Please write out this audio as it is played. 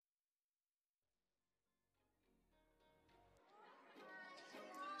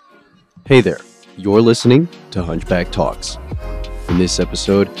Hey there, you're listening to Hunchback Talks. In this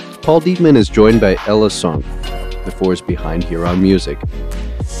episode, Paul Deetman is joined by Ella Sonke, the force behind Heron Music.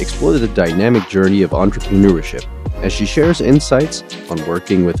 Explore the dynamic journey of entrepreneurship as she shares insights on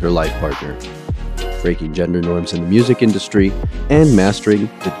working with her life partner, breaking gender norms in the music industry, and mastering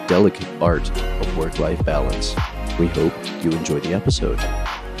the delicate art of work-life balance. We hope you enjoy the episode.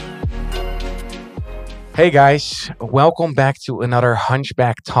 Hey guys, welcome back to another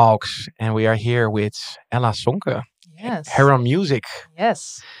Hunchback Talks, and we are here with Ella Sonke, Yes. Heron Music.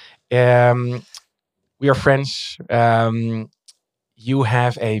 Yes. We are friends. You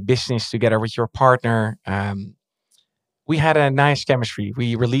have a business together with your partner. We had a nice chemistry.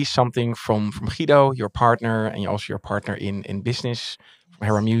 We released something from Guido, your partner, and also your partner in business from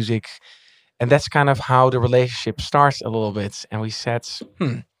Heron Music. And that's kind of how the relationship starts a little bit. And we said,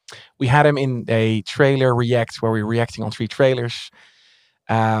 we had him in a trailer react where we're reacting on 3 trailers.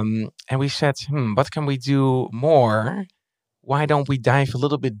 And we said, what can we do more? Why don't we dive a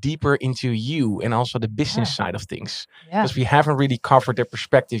little bit deeper into you and also the business side of things? Yeah. Because we haven't really covered the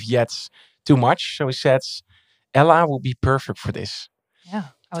perspective yet too much. So we said, Ella will be perfect for this. Yeah.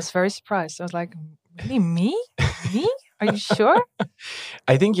 I was very surprised. I was like, really, me? Me? Are you sure?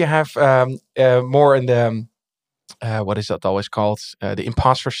 I think you have more in the, what is that always called? The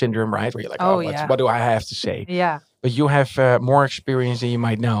imposter syndrome, right? Where you're like, what do I have to say? Yeah. But you have more experience than you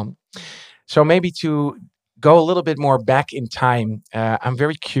might know. So maybe to go a little bit more back in time, I'm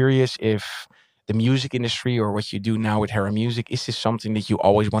very curious if the music industry or what you do now with Heron Music, is this something that you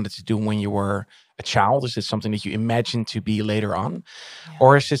always wanted to do when you were a child? Is it something that you imagined to be later on? Yeah.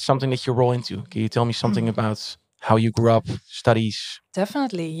 Or is it something that you roll into? Can you tell me something about how you grew up, studies?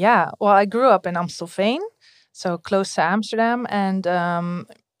 Definitely. Yeah. Well, I grew up in Amstelveen, so close to Amsterdam. And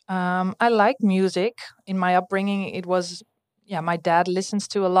I like music. In my upbringing, it was, my dad listens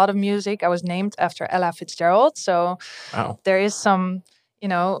to a lot of music. I was named after Ella Fitzgerald. So there is some,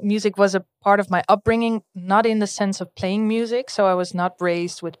 music was a part of my upbringing, not in the sense of playing music. So I was not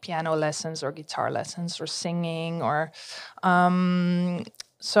raised with piano lessons or guitar lessons or singing or,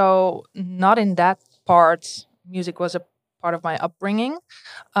 so not in that part. Music was a part of my upbringing.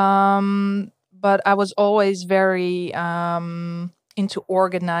 But I was always very into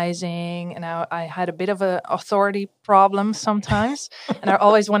organizing, and I had a bit of an authority problem sometimes. And I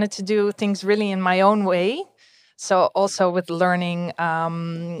always wanted to do things really in my own way. So also with learning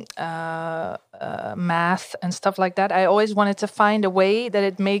math and stuff like that, I always wanted to find a way that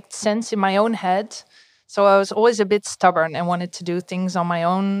it made sense in my own head. So I was always a bit stubborn and wanted to do things on my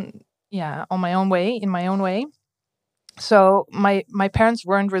own, in my own way. So my parents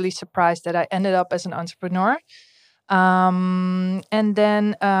weren't really surprised that I ended up as an entrepreneur. And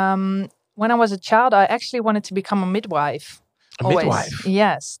then when I was a child, I actually wanted to become a midwife. Midwife?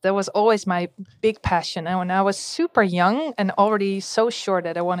 Yes, that was always my big passion. And when I was super young and already so sure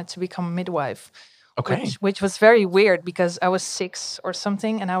that I wanted to become a midwife, which was very weird because I was 6 or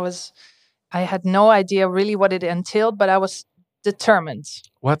something, and I had no idea really what it entailed, but I was determined.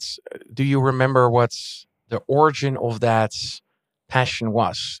 Do you remember what's the origin of that passion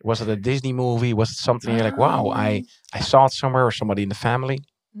was? Was it a Disney movie? Was it something you're like, wow, I saw it somewhere, or somebody in the family?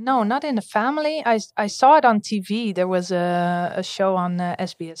 No, not in the family. I saw it on TV. There was a show on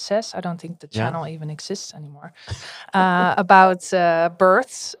SBSS. I don't think the channel even exists anymore. About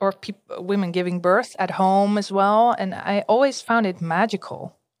births or women giving birth at home as well. And I always found it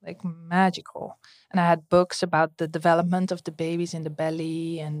magical. And I had books about the development of the babies in the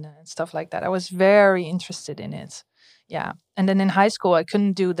belly and stuff like that. I was very interested in it. Yeah. And then in high school, I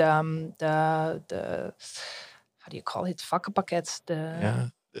couldn't do the how do you call it? Vakkenpakket.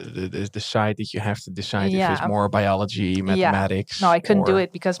 The side that you have to decide if it's more biology, mathematics. No, I couldn't do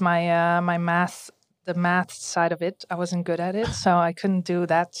it because my math, the math side of it, I wasn't good at it. So I couldn't do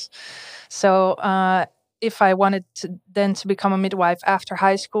that. So if I wanted to become a midwife after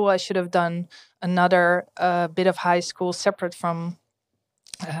high school, I should have done another bit of high school separate from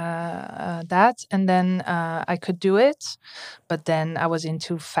that, and then I could do it. But then I was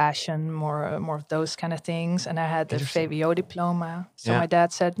into fashion, more of those kind of things, and I had the VWO diploma. So my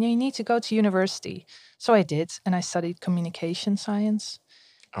dad said, you need to go to university. So I did, and I studied communication science.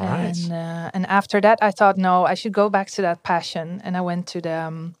 All right. And after that, I thought, no, I should go back to that passion. And I went to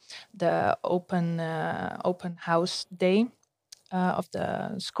the open house day of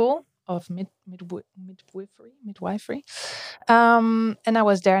the school of midwifery. And I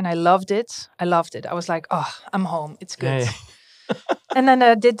was there, and I loved it. I was like, oh, I'm home. It's good. Yeah. And then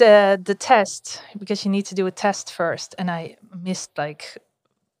I did the test, because you need to do a test first, and I missed like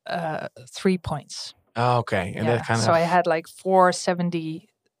 3 points. Oh, okay. And that kind of. So I had like 472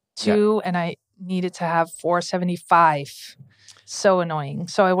 4.72 and I needed to have 4.75. So annoying.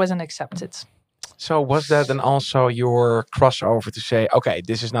 So I wasn't accepted. So was that then also your crossover to say, okay,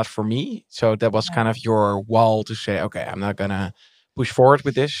 this is not for me? So that was kind of your wall to say, okay, I'm not gonna push forward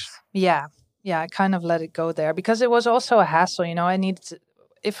with this. Yeah. I kind of let it go there because it was also a hassle. I needed to,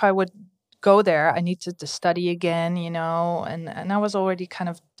 if I would go there, I needed to study again, and I was already kind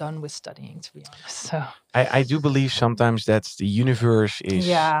of done with studying, to be honest. So I do believe sometimes that the universe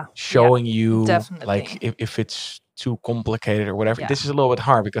is showing you, definitely. like if it's too complicated or whatever. Yeah. This is a little bit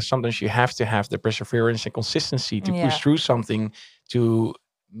hard because sometimes you have to have the perseverance and consistency to push through something to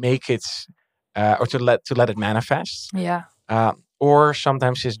make it or to let it manifest. Yeah. Or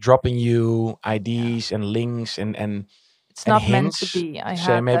sometimes it's dropping you ideas and links and it's not meant hints to be. I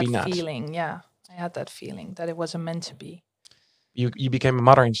say had maybe that not. feeling. Yeah, I had that feeling that it wasn't meant to be. You became a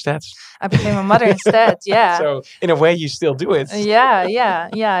mother instead. I became a mother instead. Yeah. So in a way, you still do it. Yeah,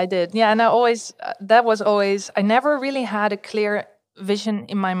 I did. Yeah, and I always that was always. I never really had a clear vision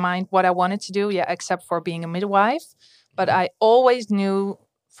in my mind what I wanted to do. Yeah, except for being a midwife, but I always knew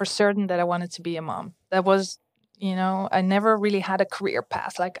for certain that I wanted to be a mom. That was, I never really had a career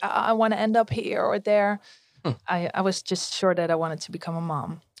path. Like I want to end up here or there. I was just sure that I wanted to become a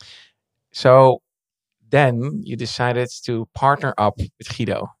mom. So then you decided to partner up with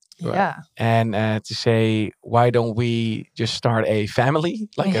Guido. Yeah. And to say, why don't we just start a family,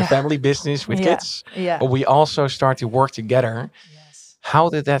 like a family business with kids? Yeah. But we also start to work together. Yes. How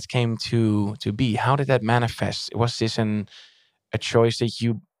did that came to be? How did that manifest? Was this a choice that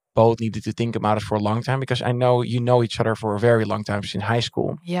you both needed to think about it for a long time? Because I know you know each other for a very long time since high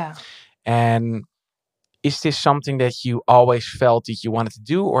school. Yeah. And is this something that you always felt that you wanted to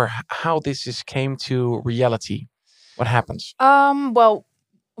do, or how this came to reality? What happens? Well,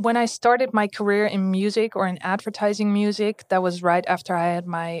 when I started my career in music or in advertising music, that was right after I had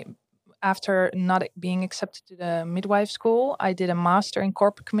after not being accepted to the midwife school. I did a master in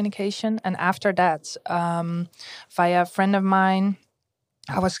corporate communication, and after that, via a friend of mine,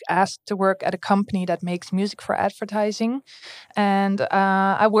 I was asked to work at a company that makes music for advertising. And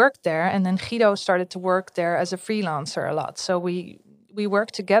I worked there. And then Guido started to work there as a freelancer a lot. So we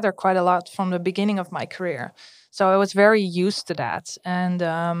worked together quite a lot from the beginning of my career. So I was very used to that. And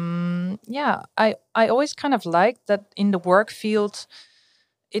I always kind of liked that in the work field,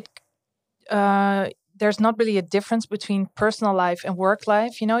 there's not really a difference between personal life and work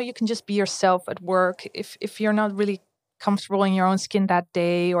life. You can just be yourself at work. If you're not really comfortable in your own skin that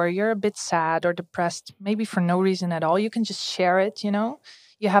day, or you're a bit sad or depressed, maybe for no reason at all, you can just share it. You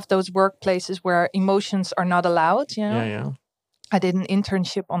have those workplaces where emotions are not allowed. Yeah. I did an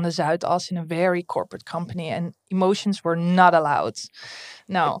internship on the Zuidas in a very corporate company, and emotions were not allowed.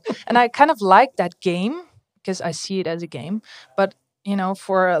 No. And I kind of like that game because I see it as a game, but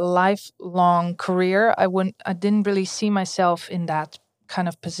for a lifelong career, I didn't really see myself in that kind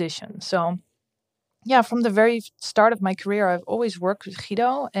of position. So yeah, from the very start of my career, I've always worked with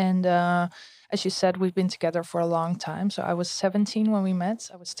Guido. And as you said, we've been together for a long time. So I was 17 when we met.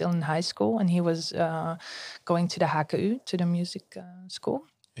 I was still in high school, and he was going to the HKU, to the music school.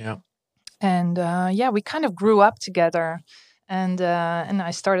 Yeah. And we kind of grew up together. And I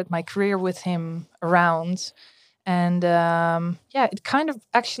started my career with him around. And it kind of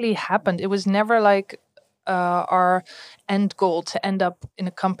actually happened. It was never like our end goal to end up in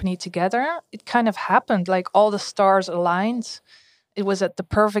a company together. It kind of happened, like all the stars aligned. It was at the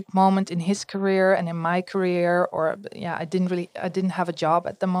perfect moment in his career and in my career. Or I didn't have a job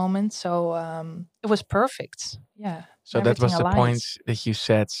at the moment, so it was perfect. Yeah. So that was the point that you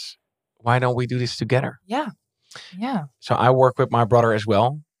said, why don't we do this together? Yeah. So I work with my brother as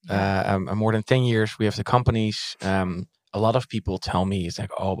well. More than 10 years, we have the companies. A lot of people tell me, it's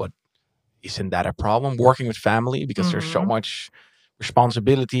like, oh, but isn't that a problem working with family? Because there's so much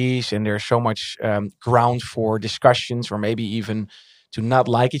responsibilities and there's so much ground for discussions, or maybe even to not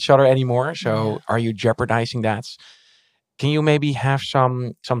like each other anymore. So are you jeopardizing that? Can you maybe have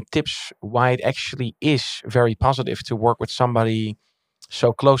some tips why it actually is very positive to work with somebody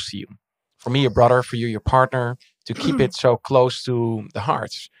so close to you? For me, your brother, for you, your partner, to keep it so close to the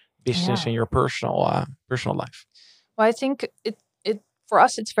hearts, business and your personal life. Well, I think it for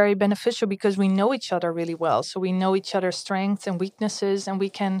us, it's very beneficial because we know each other really well. So we know each other's strengths and weaknesses, and we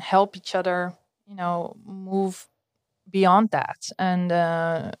can help each other, move beyond that. And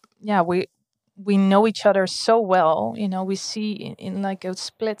we know each other so well. We see in like a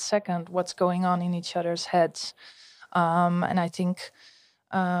split second what's going on in each other's heads. And I think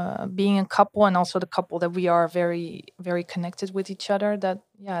being a couple, and also the couple that we are, very, very connected with each other,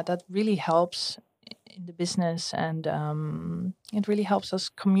 that really helps in the business, and it really helps us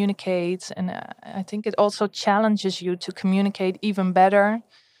communicate. And I think it also challenges you to communicate even better.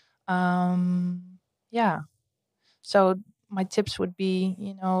 Yeah. So my tips would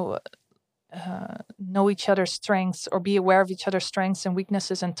be, know each other's strengths, or be aware of each other's strengths and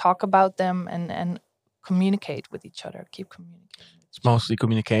weaknesses, and talk about them, and communicate with each other. Keep communicating. It's mostly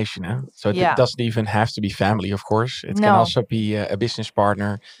communication, huh? So it Yeah. doesn't even have to be family, of course. It can No. also be a business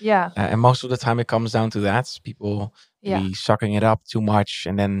partner. Yeah. And most of the time it comes down to that. People maybe sucking it up too much,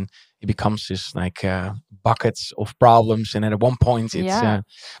 and then it becomes this like buckets of problems. And then at one point it But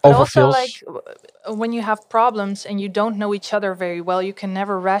also, overfills. like, when you have problems and you don't know each other very well, you can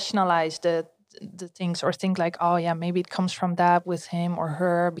never rationalize the things, or think like, oh yeah, maybe it comes from that with him or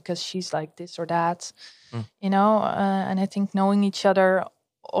her because she's like this or that. And I think knowing each other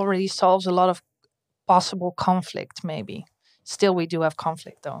already solves a lot of possible conflict. Maybe still we do have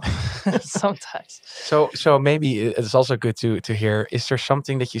conflict though sometimes. So maybe it's also good to hear. Is there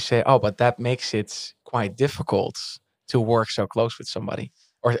something that you say, oh, but that makes it quite difficult to work so close with somebody,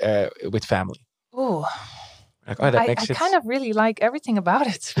 or with family? Ooh. Like, oh, that makes I it. kind of really like everything about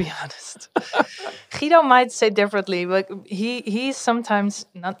it, to be honest. Guido might say differently, but he's sometimes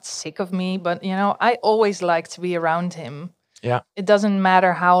not sick of me, but I always like to be around him. Yeah. It doesn't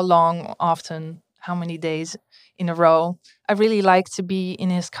matter how long, often, how many days in a row. I really like to be in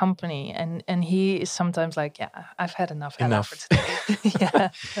his company, and he is sometimes like, yeah, I've had enough. For today. Yeah.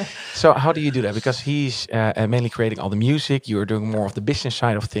 So how do you do that? Because he's mainly creating all the music. You are doing more of the business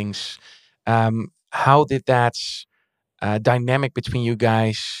side of things. How did that dynamic between you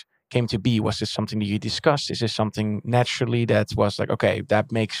guys came to be? Was this something that you discussed? Is this something naturally that was like, okay, that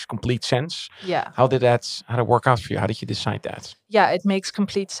makes complete sense? Yeah. How did that work out for you? How did you decide that? Yeah, it makes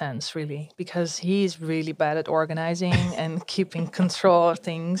complete sense, really, because he's really bad at organizing and keeping control of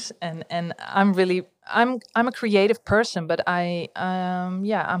things, and I'm a creative person, but I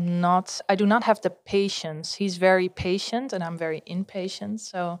do not have the patience. He's very patient and I'm very impatient,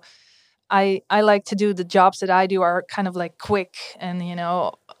 so I like to do the jobs that I do are kind of like quick, and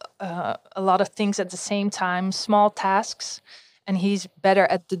a lot of things at the same time, small tasks. And he's better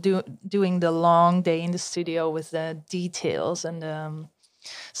at doing the long day in the studio with the details, and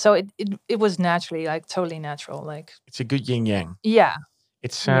so it was naturally, like, totally natural. Like, It's a good yin yang. Yeah.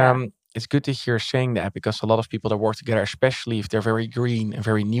 It's good to hear saying that, because a lot of people that work together, especially if they're very green and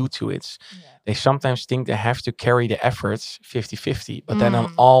very new to it, they sometimes think they have to carry the efforts 50-50, but then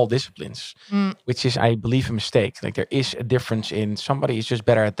on all disciplines, which is, I believe, a mistake. Like, there is a difference in somebody is just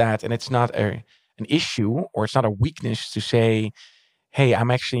better at that, and it's not an issue, or it's not a weakness to say, hey,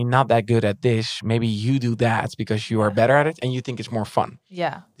 I'm actually not that good at this. Maybe you do that because you are better at it and you think it's more fun.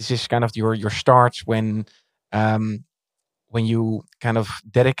 Yeah. This is kind of your start when you kind of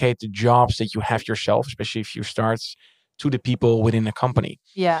dedicate the jobs that you have yourself, especially if you start, to the people within a company.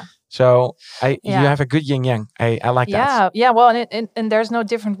 Yeah. So you have a good yin yang. I like that. Yeah. Well, and there's no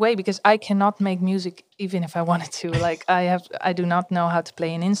different way, because I cannot make music even if I wanted to. Like, I do not know how to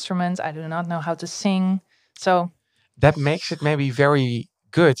play an instrument. I do not know how to sing. So that makes it maybe very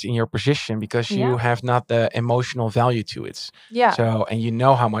good in your position, because you have not the emotional value to it. Yeah. So, and you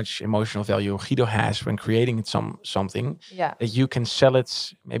know how much emotional value Guido has when creating something. Yeah. That you can sell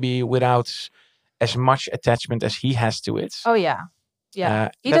it maybe without as much attachment as he has to it. Oh yeah. Yeah.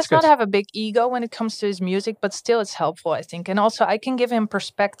 He does not have a big ego when it comes to his music, but still it's helpful, I think. And also I can give him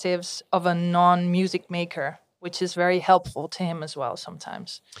perspectives of a non-music maker, which is very helpful to him as well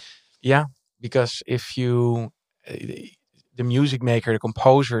sometimes. Yeah, because if you the music maker, the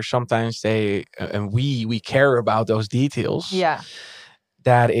composer, sometimes they and we care about those details. Yeah.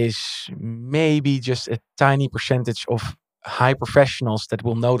 That is maybe just a tiny percentage of high professionals that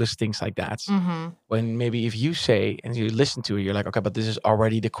will notice things like that. When maybe if you say and you listen to it, you're like, okay, but this is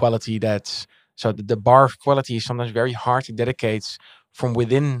already the quality that's, so the bar of quality is sometimes very hard to dedicate from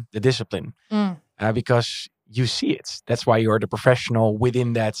within the discipline, because you see it. That's why you're the professional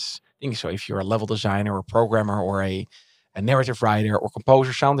within that thing. So if you're a level designer or programmer or a narrative writer or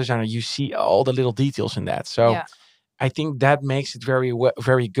composer, sound designer, you see all the little details in that. So I think that makes it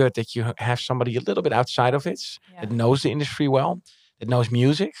very good that you have somebody a little bit outside of it that knows the industry well, that knows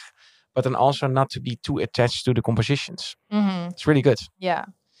music, but then also not to be too attached to the compositions. It's really good. Yeah.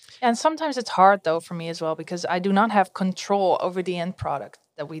 And sometimes it's hard though for me as well, because I do not have control over the end product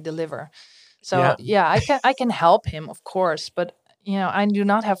that we deliver. So I can help him, of course, but I do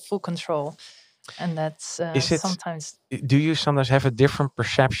not have full control. And that's sometimes. Do you sometimes have a different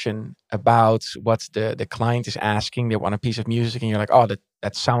perception about what the client is asking? They want a piece of music, and you're like, oh,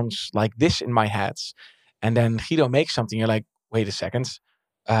 that sounds like this in my head. And then Guido makes something. You're like, wait a second,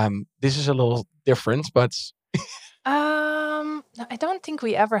 This is a little different, but No, I don't think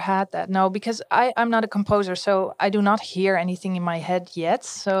we ever had that. No, because I'm not a composer, so I do not hear anything in my head yet.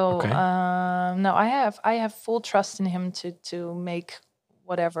 So okay. no, I have full trust in him to make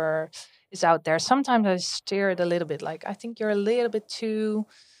whatever is out there. Sometimes I steer it a little bit, like I think you're a little bit too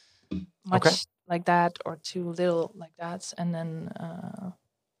Okay. much like that or too little like that, and then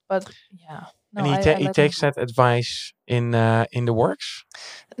but yeah, no, And I he let him takes do that advice in the works.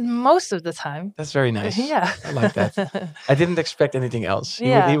 most of the time. That's very nice. Yeah. I like that. I didn't expect anything else. He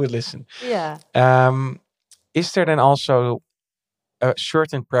Yeah. would listen. Yeah. Is there then also a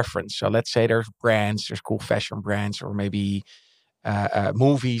certain preference? So let's say there's cool fashion brands, or maybe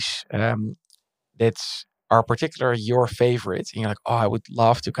movies that are particular your favorite, and you're like, oh, I would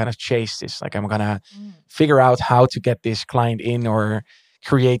love to kind of chase this. Like I'm gonna Mm. figure out how to get this client in, or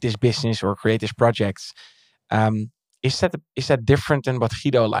create this business, or create this project. Um, is that different than what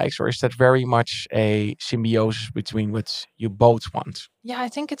Guido likes, or is that very much a symbiosis between what you both want? Yeah, I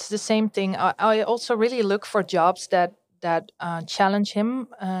think it's the same thing. I also really look for jobs that challenge him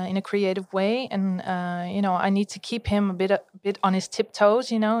in a creative way, and I need to keep him a bit on his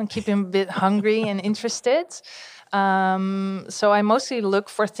tiptoes, and keep him a bit hungry and interested. So I mostly look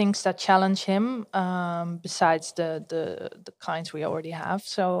for things that challenge him, besides the clients we already have.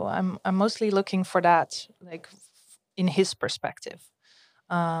 So I'm mostly looking for that, like in his perspective,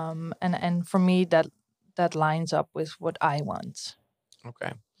 and for me that lines up with what I want.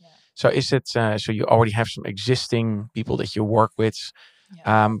 Okay. Yeah. So is it so you already have some existing people that you work with,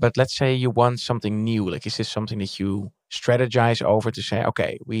 Yeah. but let's say you want something new. Like, is this something that you strategize over to say,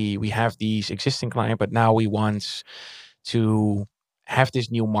 okay, we have these existing client, but now we want to have this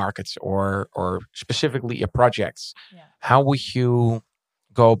new market, or specifically a project? Yeah. How would you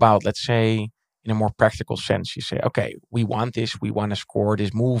go about, let's say, in a more practical sense? You say, okay, we want this, we want to score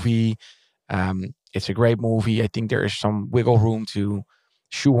this movie. It's a great movie. I think there is some wiggle room to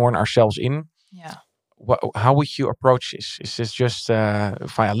shoehorn ourselves in. Yeah. How would you approach this? Is this just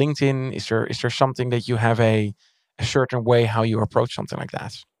via LinkedIn? Is there something that you have a certain way how you approach something like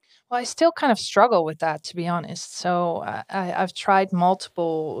that? Well, I still kind of struggle with that, to be honest. So I've tried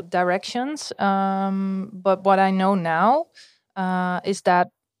multiple directions, but what I know now is that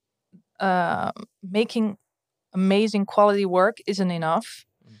making amazing quality work isn't enough.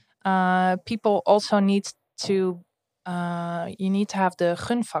 People also need to. You need to have the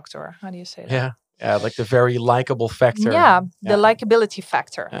gun factor. How do you say that? Yeah, yeah, like the very likable factor. Yeah, the Yeah. likability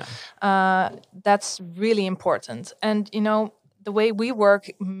factor. Yeah. That's really important. And the way we work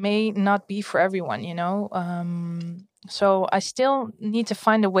may not be for everyone. So I still need to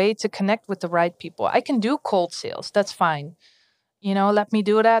find a way to connect with the right people. I can do cold sales. That's fine. Let me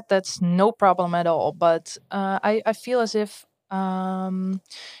do that. That's no problem at all. But I feel as if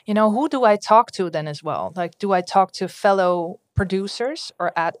who do I talk to then as well? Like, do I talk to fellow producers,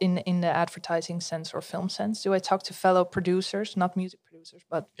 or in the advertising sense or film sense? Do I talk to fellow producers, not music producers,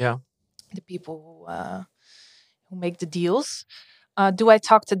 but Yeah. the people who make the deals? Do I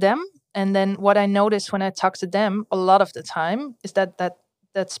talk to them? And then what I notice when I talk to them a lot of the time is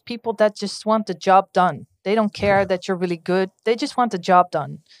that's people that just want the job done. They don't care that you're really good. They just want the job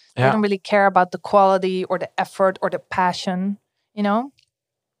done. They Yeah. don't really care about the quality or the effort or the passion.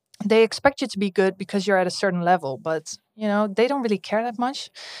 They expect you to be good because you're at a certain level, but they don't really care that much.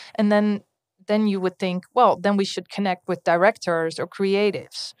 And then you would think, well, then we should connect with directors or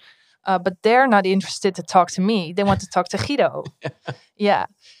creatives. But they're not interested to talk to me. They want to talk to Guido. Yeah.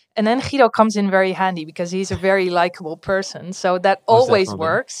 And then Guido comes in very handy because he's a very likable person. So that Most always definitely.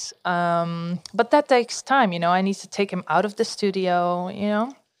 works. But that takes time. I need to take him out of the studio,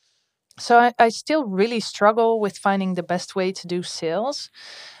 So I still really struggle with finding the best way to do sales.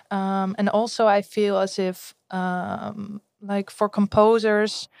 And also I feel as if, like for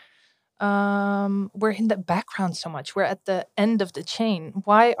composers, we're in the background so much. We're at the end of the chain.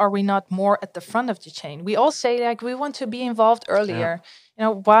 Why are we not more at the front of the chain? We all say like we want to be involved earlier.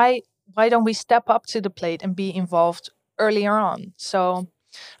 Why don't we step up to the plate and be involved earlier on? So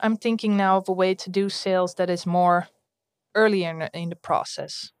I'm thinking now of a way to do sales that is more earlier in the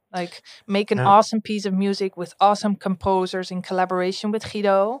process. Like make an Yeah. awesome piece of music with awesome composers in collaboration with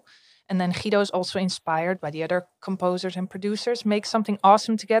Guido. And then Guido is also inspired by the other composers and producers, make something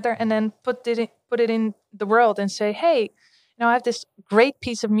awesome together, and then put it in the world and say, hey, I have this great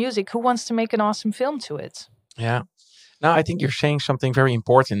piece of music. Who wants to make an awesome film to it? Yeah. Now, I think you're saying something very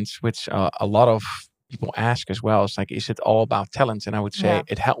important, which a lot of people ask as well. It's like, is it all about talent? And I would say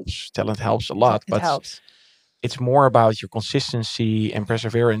Yeah. it helps. Talent helps a lot, It but helps. it's more about your consistency and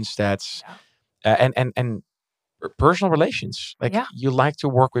perseverance. That's Yeah. and personal relations. Like Yeah. you like to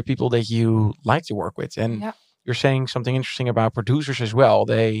work with people that you like to work with. And Yeah. you're saying something interesting about producers as well.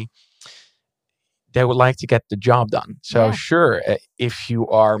 They would like to get the job done. So Yeah. sure, if you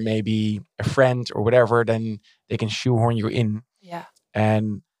are maybe a friend or whatever, then they can shoehorn you in. Yeah.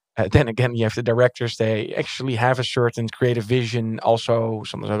 And then again, you have the directors. They actually have a certain creative vision, also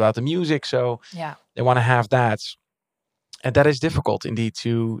something about the music. So Yeah. they want to have that. And that is difficult indeed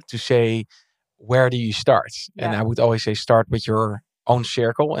to say, where do you start? And Yeah. I would always say start with your own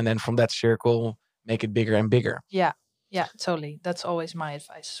circle, and then from that circle, make it bigger and bigger. Yeah. Yeah. Totally. That's always my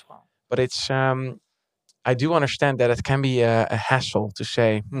advice as well. But it's I do understand that it can be a hassle to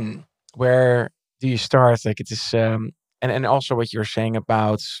say, where do you start? Like it is, and also what you're saying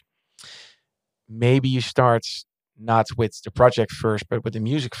about maybe you start not with the project first, but with the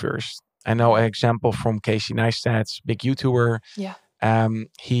music first. I know an example from Casey Neistat's big YouTuber. Yeah.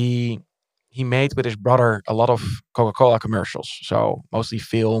 He made with his brother a lot of Coca-Cola commercials, so mostly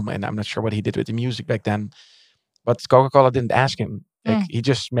film, and I'm not sure what he did with the music back then. But Coca-Cola didn't ask him. Like he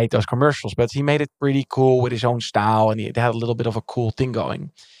just made those commercials, but he made it pretty cool with his own style, and he had a little bit of a cool thing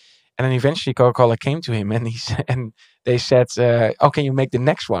going. And then eventually Coca-Cola came to him, and and they said, "Oh, can you make the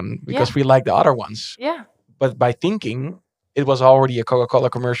next one? Because we like the other ones." Yeah. But by thinking, it was already a Coca-Cola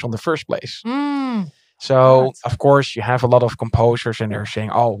commercial in the first place. So God. of course you have a lot of composers, and they're saying,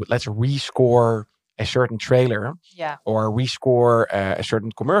 "Oh, let's rescore a certain trailer, Yeah. or rescore a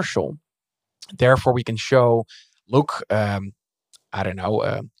certain commercial. Therefore, we can show, look, I don't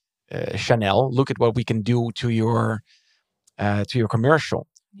know, Chanel. Look at what we can do to your commercial,"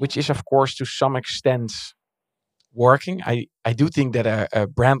 which is, of course, to some extent working. I do think that a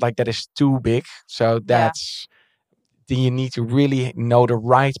brand like that is too big. So that's then you need to really know the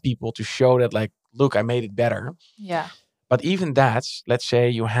right people to show that, like, look, I made it better. Yeah. But even that, let's say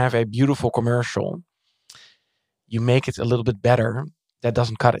you have a beautiful commercial, you make it a little bit better. That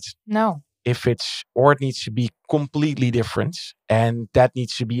doesn't cut it. No. If it's, or it needs to be completely different, and that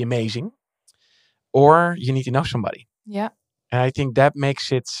needs to be amazing, or you need to know somebody. Yeah. And I think that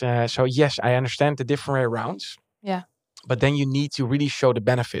makes it so. Yes, I understand the different way around. Yeah. But then you need to really show the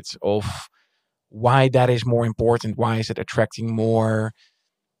benefits of why that is more important. Why is it attracting more?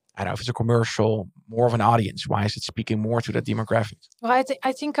 I don't know if it's a commercial, more of an audience. Why is it speaking more to that demographic? Well,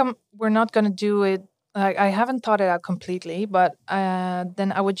 I think we're not going to do it. Like, I haven't thought it out completely, but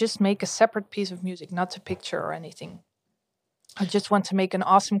then I would just make a separate piece of music, not to picture or anything. I just want to make an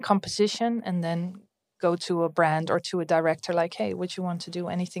awesome composition and then go to a brand or to a director, like, hey, would you want to do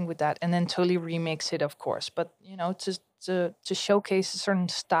anything with that? And then totally remix it, of course. But to showcase a certain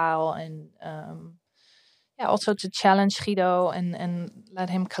style, and also to challenge Guido and let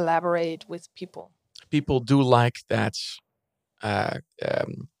him collaborate with people. People do like that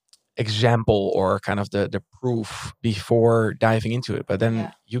example, or kind of the proof before diving into it. But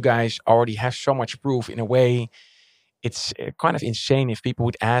then you guys already have so much proof. In a way, it's kind of insane if people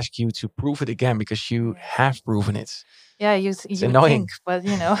would ask you to prove it again, because you have proven it. Yeah, you annoying. think, but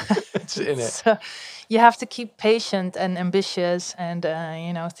it's you have to keep patient and ambitious, and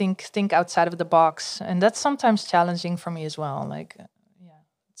think outside of the box, and that's sometimes challenging for me as well. Like,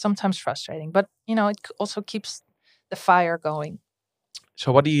 sometimes frustrating, but it also keeps the fire going.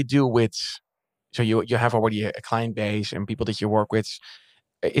 So what do you do with? So you have already a client base and people that you work with.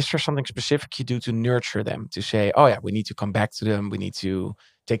 Is there something specific you do to nurture them? To say, oh yeah, we need to come back to them. We need to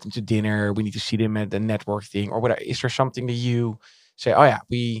take them to dinner. We need to see them at the network thing, or whatever. Is there something that you say, oh yeah,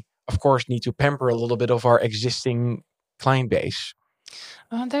 we of course need to pamper a little bit of our existing client base?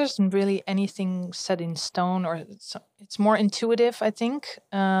 There isn't really anything set in stone, or it's more intuitive, I think.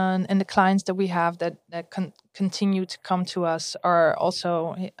 And the clients that we have that continue to come to us are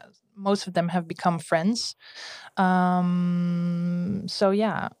also, most of them have become friends. So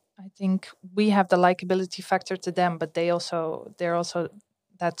yeah, I think we have the likability factor to them, but they're also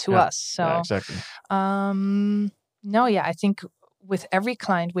that to us. So exactly. No, yeah, I think with every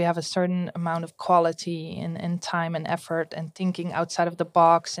client we have a certain amount of quality and time and effort, and thinking outside of the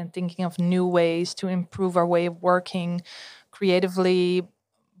box, and thinking of new ways to improve our way of working creatively,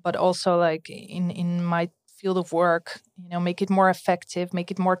 but also like in my field of work, make it more effective, make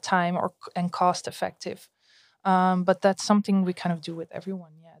it more time and cost effective. But that's something we kind of do with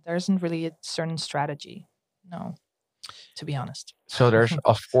everyone. Yeah, there isn't really a certain strategy. No, to be honest. So there's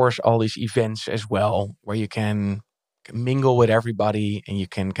of course all these events as well where you can mingle with everybody, and you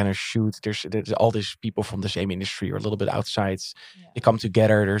can kind of shoot. There's all these people from the same industry or a little bit outside. They come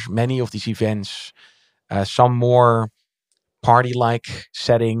together. There's many of these events. Some more party-like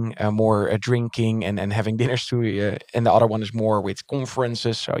setting, more drinking and having dinners too. And the other one is more with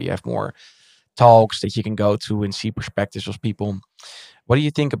conferences. So you have more talks that you can go to and see perspectives of people. What do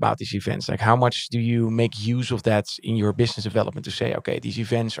you think about these events? Like, how much do you make use of that in your business development to say, okay, these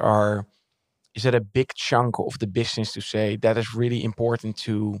events are, is that a big chunk of the business to say that is really important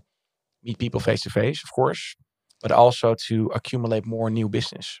to meet people face to face, of course, but also to accumulate more new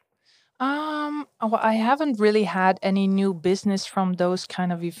business? Well, I haven't really had any new business from those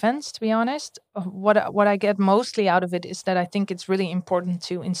kind of events, to be honest. What I get mostly out of it is that I think it's really important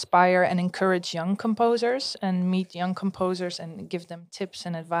to inspire and encourage young composers and meet young composers and give them tips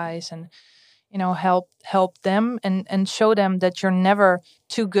and advice and help them and show them that you're never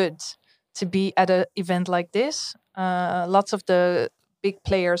too good to be at an event like this. Lots of the big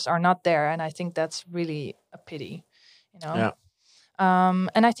players are not there, and I think that's really a pity. You know. Yeah.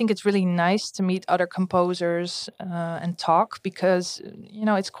 And I think it's really nice to meet other composers and talk because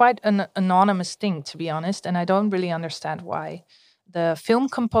it's quite an anonymous thing, to be honest, and I don't really understand why. The film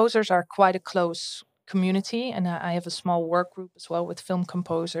composers are quite a close community, and I have a small work group as well with film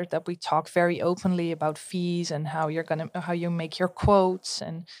composers that we talk very openly about fees and how you make your quotes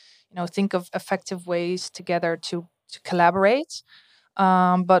and think of effective ways together to collaborate.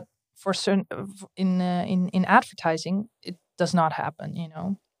 But for certain in advertising, it does not happen.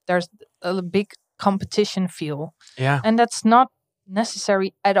 There's a big competition feel, Yeah. and that's not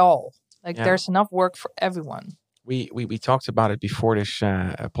necessary at all. Like Yeah. there's enough work for everyone. We talked about it before this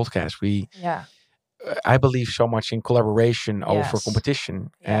podcast. Yeah. I believe so much in collaboration over Yes. competition.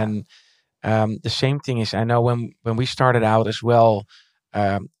 Yeah. And the same thing is, I know when we started out as well,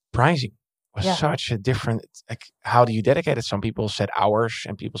 pricing was Yeah. such a different, like, how do you dedicate it? Some people said hours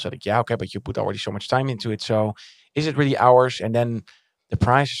and people said, like, yeah, okay, but you put already so much time into it. So is it really hours? And then the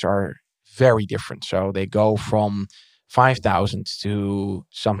prices are very different. So they go from 5,000 to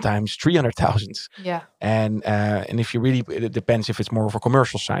sometimes 300,000. Yeah. And if you really, it depends if it's more of a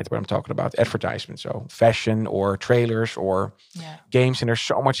commercial side where I'm talking about advertisement, so fashion or trailers or Yeah. games, and there's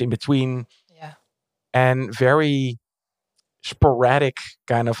so much in between Yeah. and very sporadic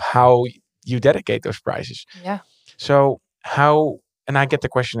kind of how you dedicate those prices. Yeah. So how, and I get the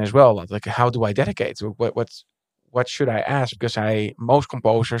question as well, like how do I dedicate? What should I ask? Because most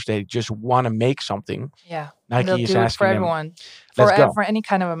composers, they just want to make something. Yeah. Nike They'll is do it for asking them, everyone. let's go. For any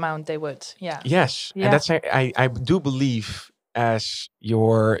kind of amount they would. Yeah. Yes. Yeah. And that's, I do believe as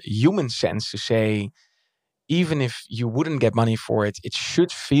your human sense to say, even if you wouldn't get money for it, it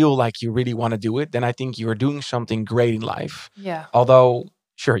should feel like you really want to do it. Then I think you're doing something great in life. Yeah. Although,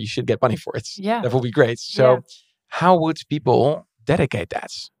 sure, you should get money for it. Yeah. That would be great. So Yeah. how would people dedicate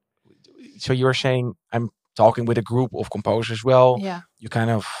that? So you're saying, I'm talking with a group of composers as well. Yeah. You kind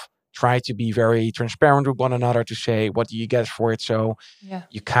of try to be very transparent with one another to say, what do you get for it? So Yeah.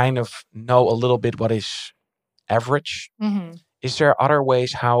 you kind of know a little bit what is average. Mm-hmm. Is there other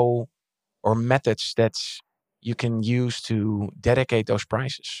ways how, or methods that you can use to dedicate those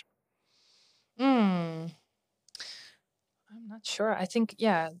prices? I'm not sure. I think,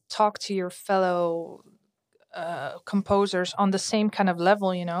 talk to your fellow composers on the same kind of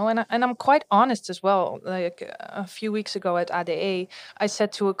level, and I'm quite honest as well. Like a few weeks ago at ADE, I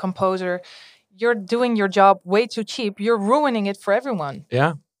said to a composer, "You're doing your job way too cheap. You're ruining it for everyone."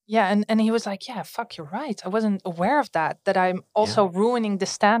 Yeah. Yeah, and he was like, "Yeah, fuck, you're right. I wasn't aware of that I'm also ruining the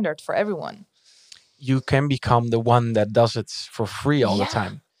standard for everyone." You can become the one that does it for free all the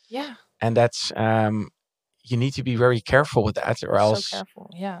time. Yeah. And that's, you need to be very careful with that, or else. So careful.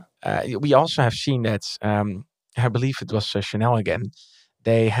 Yeah. We also have seen that, I believe it was Chanel again.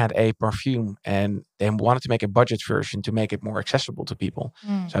 They had a perfume and they wanted to make a budget version to make it more accessible to people.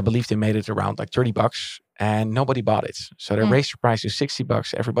 So I believe they made it around like $30 and nobody bought it. So they raised the price to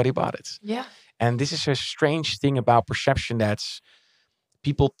 $60. Everybody bought it. Yeah. And this is a strange thing about perception, that's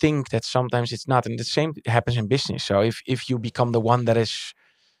people think that sometimes it's not. And the same happens in business. So if you become the one that is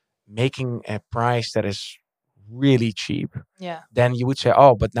making a price that is really cheap, then you would say,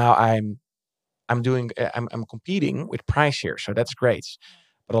 oh, but now I'm competing with price here, so that's great.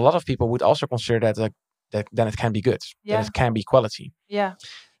 But a lot of people would also consider that then it can be good, that it can be quality. Yeah,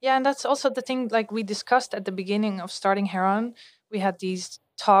 and that's also the thing. Like we discussed at the beginning of starting Heron, we had these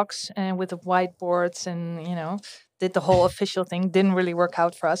talks and with the whiteboards, and did the whole official thing. Didn't really work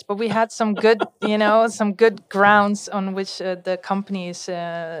out for us, but we had some good, some good grounds on which the company is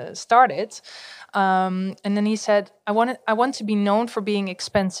started. And then he said, I want to be known for being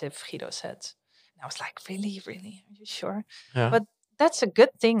expensive, Guido said. I was like, really? Are you sure? Yeah. But that's a good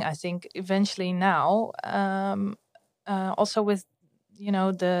thing, I think, eventually now. Also with,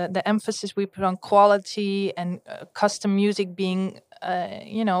 the emphasis we put on quality and custom music being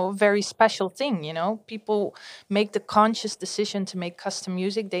very special thing. People make the conscious decision to make custom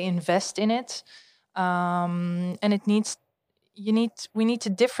music. They invest in it, and we need to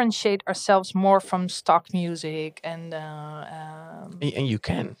differentiate ourselves more from stock music and And you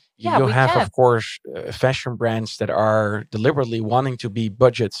can. yeah, You we have, can. of course, fashion brands that are deliberately wanting to be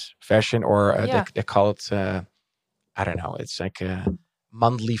budget fashion, or Yeah. they call it, I don't know, it's like a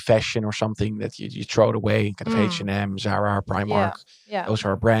monthly fashion or something that you throw it away, kind of H&M, Zara, Primark. Yeah. Those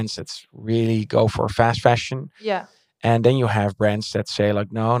are brands that really go for fast fashion. Yeah. And then you have brands that say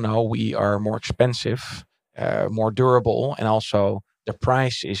like, no, we are more expensive, more durable, and also the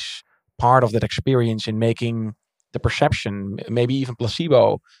price is part of that experience in making the perception, maybe even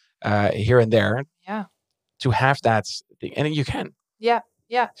placebo here and there, Yeah. to have that thing. And you can. Yeah.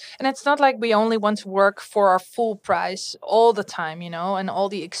 Yeah. And it's not like we only want to work for our full price all the time, and all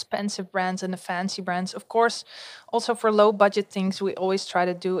the expensive brands and the fancy brands. Of course, also for low budget things, we always try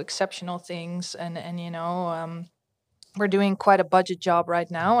to do exceptional things. And we're doing quite a budget job right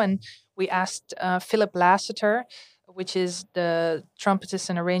now. And we asked Philip Lasseter, which is the trumpetist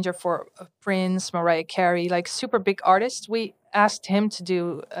and arranger for Prince, Mariah Carey, like super big artists. We asked him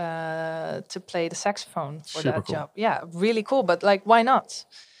to play the saxophone for Super that cool. job. Yeah, really cool. But like, why not?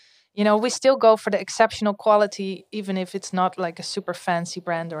 We still go for the exceptional quality, even if it's not like a super fancy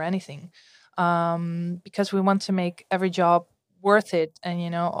brand or anything, because we want to make every job worth it.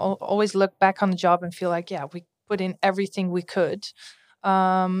 And always look back on the job and feel like, yeah, we put in everything we could.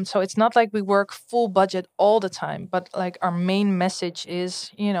 So it's not like we work full budget all the time, but like our main message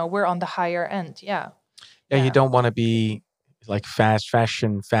is, we're on the higher end. Yeah. Yeah, you don't want to be like fast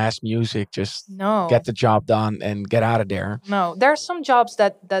fashion, fast music, just No. get the job done and get out of there. No, there are some jobs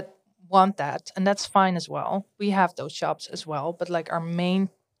that want that, and that's fine as well. We have those jobs as well, but like our main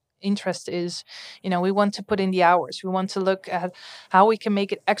interest is, we want to put in the hours. We want to look at how we can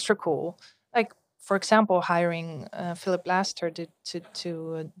make it extra cool. Like, for example, hiring Philip Laster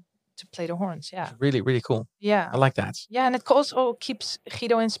to play the horns. Yeah. It's really, really cool. Yeah. I like that. Yeah, and it also keeps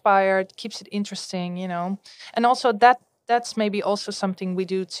Guido inspired, keeps it interesting, and also that's maybe also something we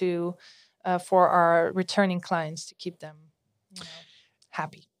do to for our returning clients to keep them,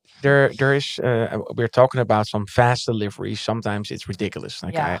 happy. There is. We're talking about some fast deliveries. Sometimes it's ridiculous.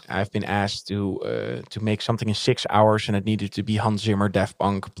 Like Yeah. I've been asked to make something in 6 hours, and it needed to be Hans Zimmer, Daft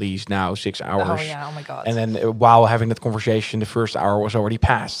Punk, please now 6 hours. Oh yeah! Oh my god! And then while having that conversation, the first hour was already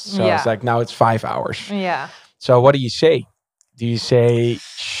passed. So Yeah. it's like now it's 5 hours. Yeah. So what do you say? Do you say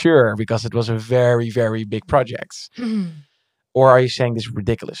sure because it was a very, very big project, or are you saying this is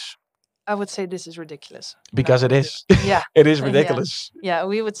ridiculous? I would say this is ridiculous. Because it is. Yeah. It is ridiculous. Yeah,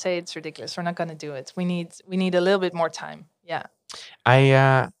 we would say it's ridiculous. We're not going to do it. We need a little bit more time. Yeah.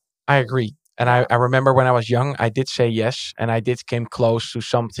 I agree. And I remember when I was young, I did say yes, and I did came close to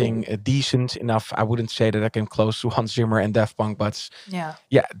something decent enough. I wouldn't say that I came close to Hans Zimmer and Daft Punk, but yeah,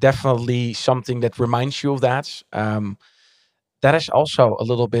 definitely something that reminds you of that. That is also a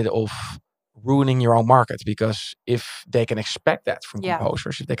little bit of ruining your own market, because if they can expect that from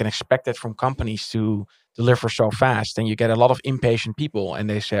composers, if they can expect that from companies to deliver so fast, then you get a lot of impatient people, and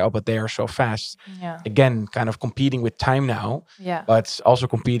they say, oh, but they are so fast. Yeah. Again, kind of competing with time now, Yeah. but also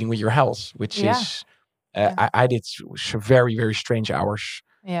competing with your health, which is, I did very, very strange hours.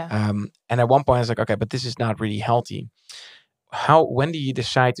 Yeah. And at one point I was like, okay, but this is not really healthy. When do you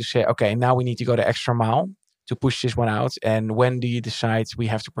decide to say, okay, now we need to go the extra mile to push this one out? And when do you decide we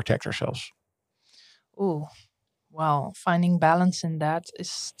have to protect ourselves? Ooh, well, finding balance in that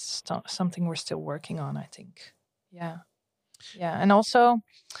is something we're still working on, I think. Yeah. Yeah. And also,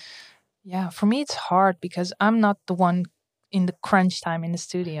 yeah, for me, it's hard because I'm not the one in the crunch time in the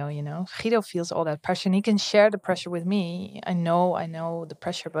studio, Guido feels all that pressure and he can share the pressure with me. I know the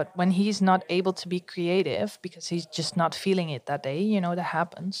pressure, but when he's not able to be creative because he's just not feeling it that day, that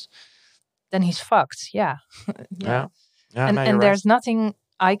happens, then he's fucked. Yeah. Yeah. And there's nothing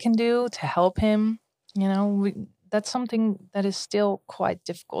I can do to help him. That's something that is still quite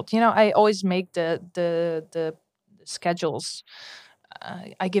difficult. I always make the schedules.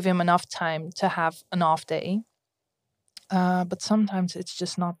 I give him enough time to have an off day. But sometimes it's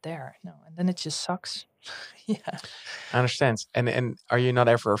just not there. No, and then it just sucks. Yeah. I understand. And are you not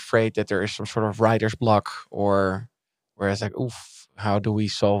ever afraid that there is some sort of writer's block, or where it's like, oof, how do we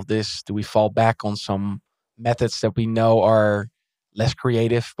solve this? Do we fall back on some methods that we know are less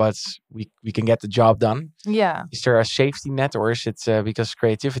creative, but we can get the job done? Yeah. Is there a safety net, or is it because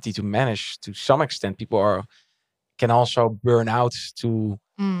creativity to manage to some extent, people can also burn out to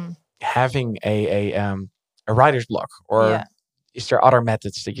having a writer's block? Or is there other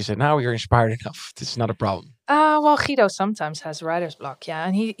methods that you said, now you're inspired enough, this is not a problem? Well, Guido sometimes has writer's block, yeah,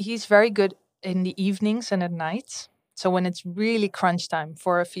 and he's very good in the evenings and at night. So when it's really crunch time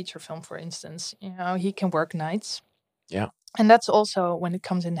for a feature film, for instance, he can work nights. Yeah. And that's also when it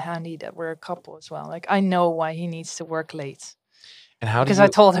comes in handy that we're a couple as well. Like, I know why he needs to work late. And how because do you, I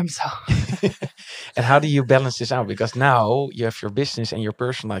told him so. and how do you balance this out? Because now you have your business and your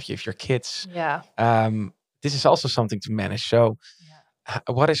personal life, you have your kids. Yeah. This is also something to manage. So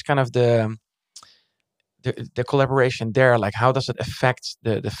what is kind of the collaboration there? Like, how does it affect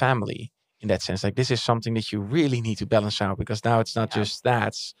the family in that sense? Like, this is something that you really need to balance out, because now it's not just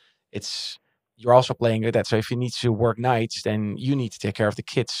that, it's you're also playing with that. So if you need to work nights, then you need to take care of the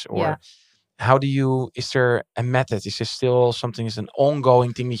kids. Or how do you, is there a method? Is this still something, is an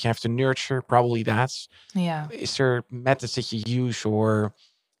ongoing thing that you have to nurture? Probably that's. Yeah. Is there methods that you use, or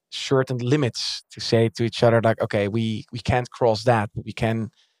certain limits to say to each other, like, okay, we can't cross that, but we can,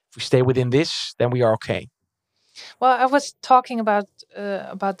 if we stay within this, then we are okay? Well, I was talking about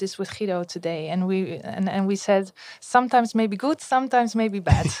this with Guido today, and we said sometimes maybe good, sometimes maybe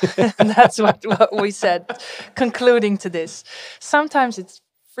bad. That's what we said, concluding to this. Sometimes it's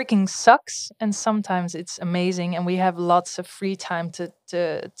freaking sucks, and sometimes it's amazing, and we have lots of free time to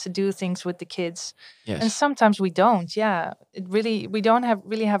do things with the kids. Yes. And sometimes we don't. Yeah, we don't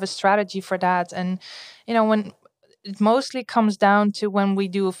have a strategy for that. And when it mostly comes down to when we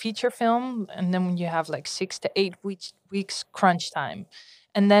do a feature film, and then when you have like 6 to 8 weeks crunch time,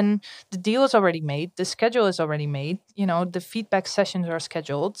 and then the deal is already made, the schedule is already made, the feedback sessions are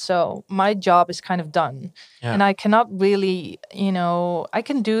scheduled, so my job is kind of done. And I cannot really, I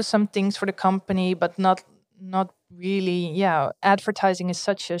can do some things for the company, but not really. Advertising is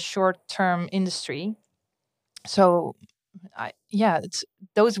such a short-term industry, so it's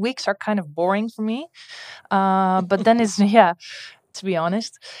those weeks are kind of boring for me. But then it's to be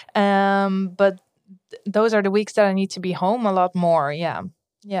honest. But those are the weeks that I need to be home a lot more. Yeah.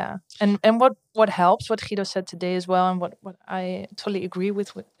 And what helps, what Guido said today as well, and what I totally agree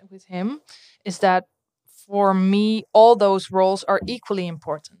with him, is that for me all those roles are equally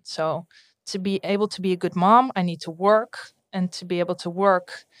important. So to be able to be a good mom, I need to work, and to be able to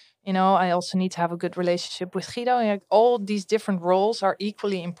work, I also need to have a good relationship with Guido. Like, all these different roles are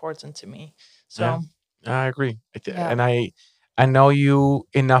equally important to me. So I agree. And I know you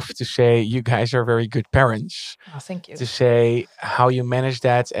enough to say you guys are very good parents. Oh, thank you. To say how you manage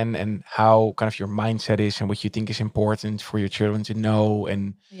that, and how kind of your mindset is, and what you think is important for your children to know,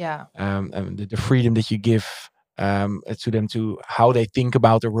 and the freedom that you give to them, to how they think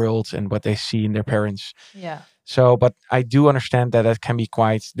about the world and what they see in their parents. Yeah. So, but I do understand that can be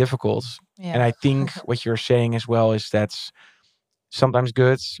quite difficult. Yeah. And I think what you're saying as well is that's sometimes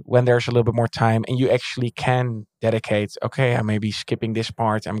good when there's a little bit more time, and you actually can dedicate, okay, I may be skipping this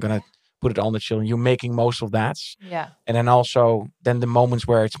part, I'm going to put it on the children. You're making most of that. Yeah. And then also, then the moments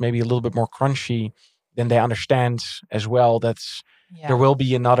where it's maybe a little bit more crunchy, then they understand as well that there will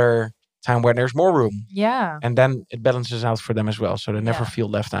be another time where there's more room. Yeah. And then it balances out for them as well. So they never feel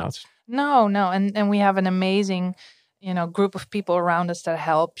left out. No. And we have an amazing, group of people around us that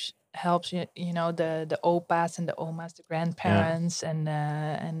helps the opas and the omas, the grandparents,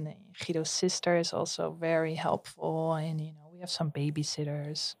 and Guido's sister is also very helpful, and we have some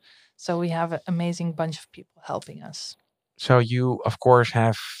babysitters, so we have an amazing bunch of people helping us. So you, of course,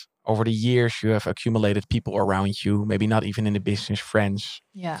 have over the years you have accumulated people around you, maybe not even in the business, friends.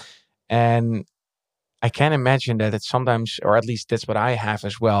 Yeah. And I can imagine that it's sometimes, or at least that's what I have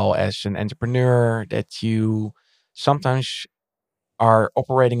as well as an entrepreneur, that you sometimes are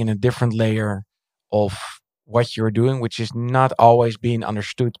operating in a different layer of what you're doing, which is not always being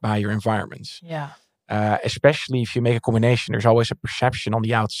understood by your environment. Yeah. Especially if you make a combination, there's always a perception on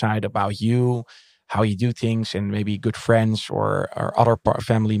the outside about you, how you do things, and maybe good friends or other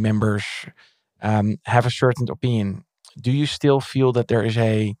family members have a certain opinion. Do you still feel that there is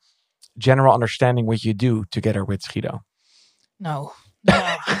a general understanding what you do together with Guido? No.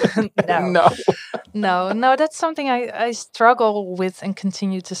 No, that's something I struggle with and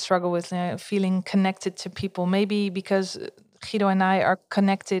continue to struggle with, feeling connected to people. Maybe because Guido and I are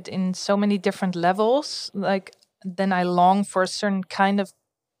connected in so many different levels. Like, then I long for a certain kind of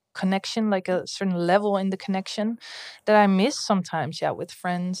connection, like a certain level in the connection that I miss sometimes, with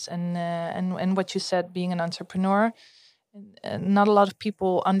friends. And what you said, being an entrepreneur, not a lot of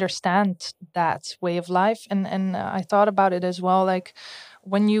people understand that way of life. And I thought about it as well. Like,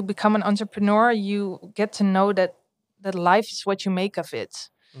 when you become an entrepreneur, you get to know that life is what you make of it.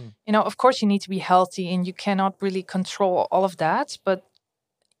 Of course, you need to be healthy, and you cannot really control all of that. But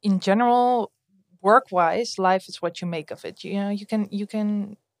in general, work-wise, life is what you make of it. You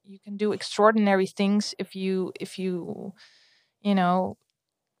can do extraordinary things if you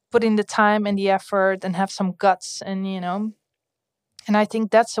put in the time and the effort and have some guts, and I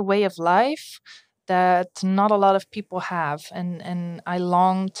think that's a way of life that not a lot of people have, and I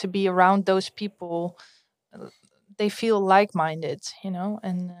long to be around those people. They feel like-minded,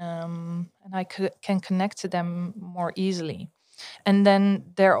 and I can connect to them more easily. And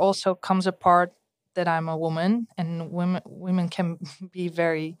then there also comes a part that I'm a woman, and women can be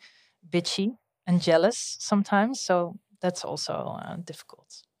very bitchy and jealous sometimes. So that's also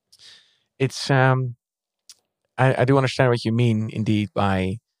difficult. It's I do understand what you mean indeed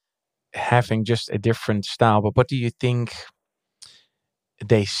by having just a different style. But what do you think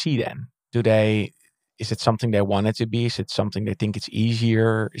they see then? Is it something they want it to be? Is it something they think it's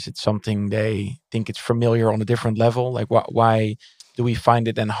easier? Is it something they think it's familiar on a different level? Like why do we find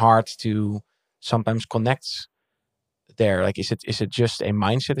it then hard to sometimes connect there? Like is it just a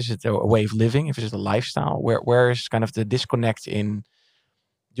mindset? Is it a way of living? If it's a lifestyle, where is kind of the disconnect in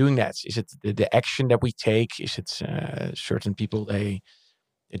doing that? Is it the action that we take? Is it certain people they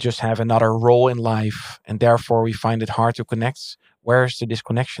just have another role in life and therefore we find it hard to connect? Where is the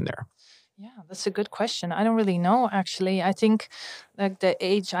disconnection there? Yeah, that's a good question. I don't really know, actually. I think, like, the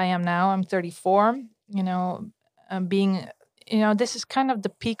age I am now, I'm 34, being, this is kind of the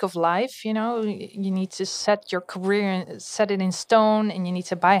peak of life. You need to set your career, set it in stone, and you need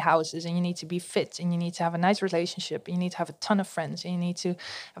to buy houses, and you need to be fit, and you need to have a nice relationship, and you need to have a ton of friends, and you need to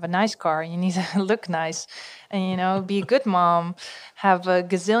have a nice car, and you need to look nice, and, be a good mom, have a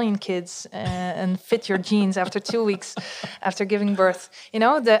gazillion kids, and fit your jeans after 2 weeks after giving birth.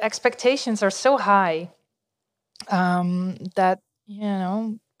 The expectations are so high, that,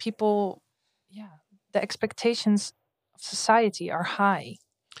 people, yeah, the expectations of society are high,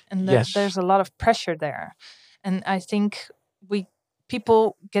 and Yes. there's a lot of pressure there. And I think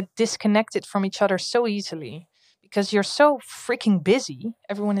people get disconnected from each other so easily because you're so freaking busy.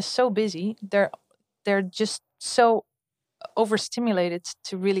 Everyone is so busy. They're just so overstimulated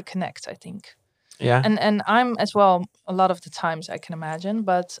to really connect, I think. Yeah. And I'm as well a lot of the times, I can imagine.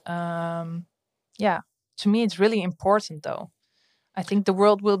 But yeah, to me, it's really important, though. I think the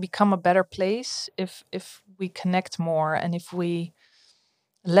world will become a better place if we connect more and if we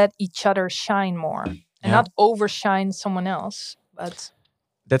let each other shine more and not overshine someone else. But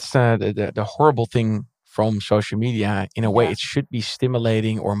That's the horrible thing from social media. In a way, Yeah. it should be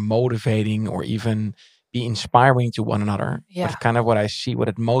stimulating or motivating or even be inspiring to one another. Yeah. But kind of what I see, what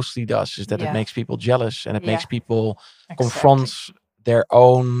it mostly does is that it Yeah. makes people jealous and it makes Yeah. people Exactly. confront their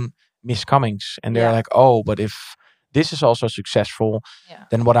own miscomings. And they're Yeah. like, oh, but if this is also successful, Yeah.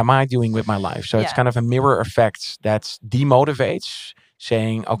 then what am I doing with my life? So it's Yeah. kind of a mirror effect that demotivates,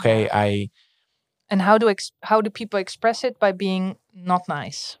 saying, okay, And how do people express it? By being not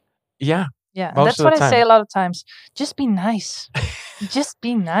nice. yeah, Yeah, and most that's of what the I say time. a lot of times. Just be nice. Just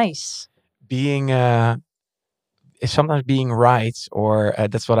be nice. Being sometimes being right, or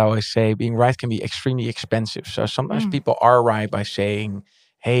that's what I always say, being right can be extremely expensive. So sometimes people are right by saying,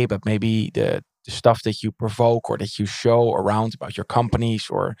 hey, but maybe the stuff that you provoke or that you show around about your companies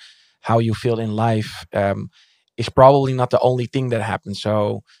or how you feel in life is probably not the only thing that happens.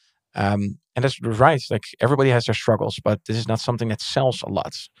 So and that's right, like everybody has their struggles, but this is not something that sells a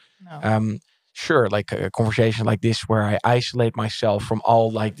lot. No. Sure, like a conversation like this where I isolate myself from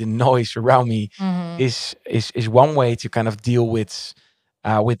all like the noise around me is one way to kind of deal with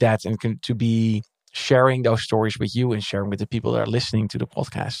that and to be sharing those stories with you and sharing with the people that are listening to the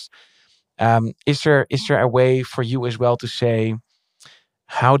podcast. Is there a way for you as well to say,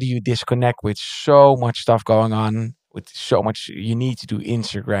 how do you disconnect with so much stuff going on, with so much you need to do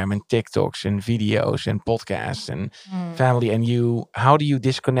Instagram and TikToks and videos and podcasts and family, and how do you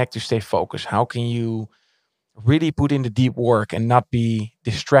disconnect to stay focused? How can you really put in the deep work and not be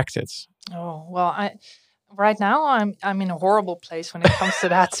distracted? Oh, well, right now I'm in a horrible place when it comes to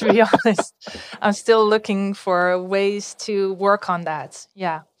that, to be honest. I'm still looking for ways to work on that.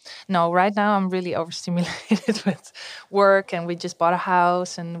 Yeah. No, right now I'm really overstimulated with work, and we just bought a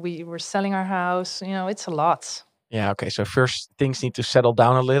house and we were selling our house. It's a lot. Yeah, okay. So first things need to settle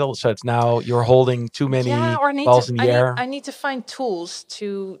down a little. So it's now you're holding too many Or balls in the air. I need to find tools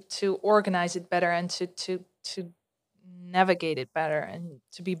to organize it better and to navigate it better and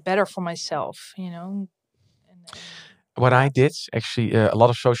to be better for myself, And What I did actually, a lot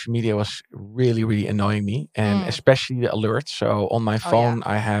of social media was really, really annoying me, and especially the alerts. So on my phone,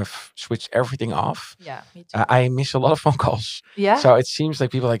 I have switched everything off. Yeah, me too. I miss a lot of phone calls. Yeah. So it seems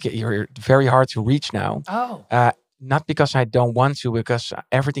like people like you're very hard to reach now. Oh. not because I don't want to, because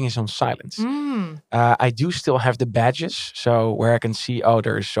everything is on silent. I do still have the badges, so where I can see, oh,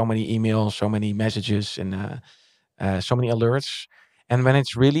 there's so many emails, so many messages, and so many alerts. And when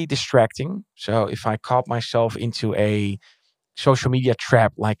it's really distracting, so if I caught myself into a social media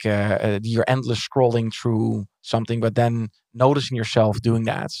trap, like you're endless scrolling through something, but then noticing yourself doing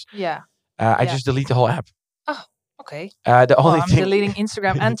that, Yeah. I just delete the whole app. Oh, okay. The Well, only I'm thing, deleting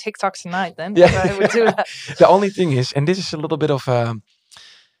Instagram and TikTok tonight then. Yeah. If I would do that. the only thing is, and this is a little bit of a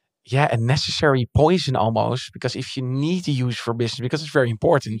necessary poison almost, because if you need to use for business, because it's very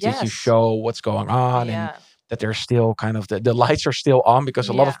important that you Yes. show what's going on and Yeah. that there's still kind of the lights are still on, because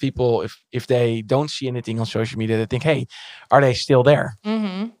a lot Yeah. of people, if they don't see anything on social media, they think, hey, are they still there?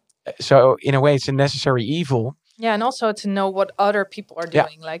 So in a way, it's a necessary evil. Yeah, and also to know what other people are Yeah.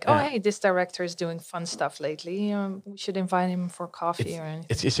 doing. Like, oh, hey, this director is doing fun stuff lately. We should invite him for coffee or anything.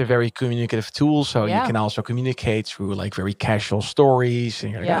 It's a very communicative tool, so you Yeah. can also communicate through like very casual stories,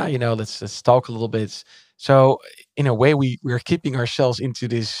 and you're like, Yeah. you know, let's talk a little bit. So in a way, we're keeping ourselves into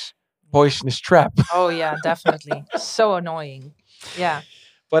this poisonous trap. Oh yeah, definitely. So annoying. Yeah.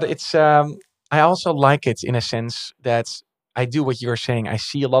 But it's I also like it in a sense that I do what you're saying. I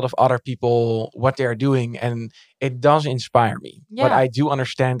see a lot of other people, what they're doing, and it does inspire me. But Yeah. I do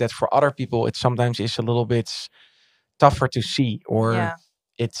understand that for other people, it sometimes is a little bit tougher to see, or Yeah.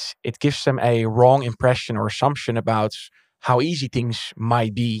 it gives them a wrong impression or assumption about how easy things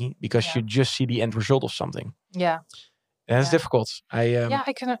might be, because Yeah. you just see the end result of something. Yeah. And it's Yeah. difficult.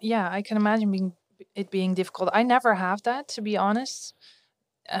 I can imagine it being difficult. I never have that, to be honest.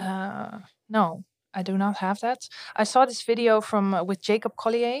 No, I do not have that. I saw this video from with Jacob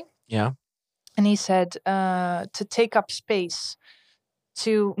Collier, Yeah. and he said to take up space,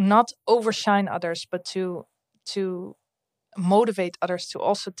 to not overshine others, but to motivate others to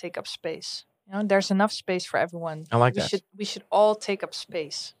also take up space. You know, there's enough space for everyone. I like that. We should all take up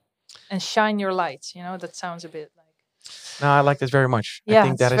space and shine your light. You know, that sounds a bit like. No, I like that very much. Yeah, I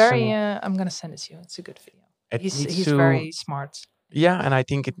think that it's is very. I'm gonna send it to you. It's a good video. He's very smart. Yeah, and I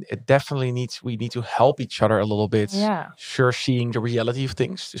think it definitely we need to help each other a little bit. Yeah. Sure, seeing the reality of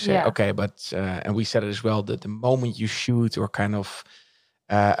things, to say, Yeah. okay, but and we said it as well, that the moment you shoot or kind of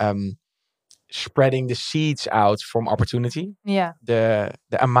spreading the seeds out from opportunity, Yeah. the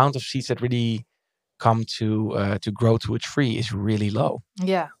amount of seeds that really come to grow to a tree is really low.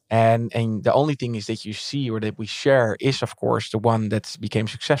 Yeah. And the only thing is that you see or that we share is, of course, the one that became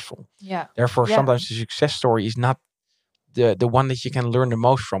successful. Yeah. Therefore, Yeah. sometimes the success story is not the one that you can learn the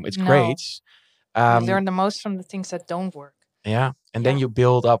most from. It's No. great. You learn the most from the things that don't work. Yeah, and then you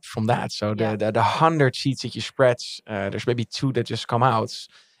build up from that. So Yeah. the 100 seeds that you spread, there's maybe 2 that just come out,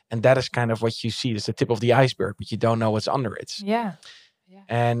 and that is kind of what you see. It's the tip of the iceberg, but you don't know what's under it. Yeah. Yeah.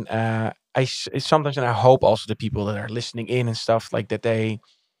 And sometimes, and I hope also the people that are listening in and stuff like that, they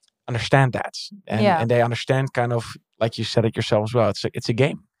understand that, and they understand kind of like you said it yourself as well. It's a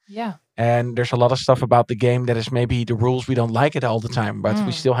game. Yeah. And there's a lot of stuff about the game that is maybe the rules we don't like it all the time, but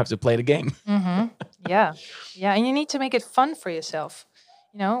we still have to play the game. Mm-hmm. Yeah. Yeah. And you need to make it fun for yourself.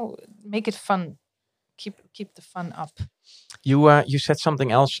 You know, make it fun. Keep the fun up. You said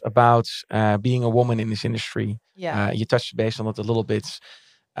something else about being a woman in this industry. Yeah. You touched base on it a little bit.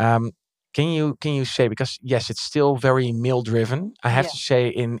 Can you say, because yes, it's still very male driven. I have to say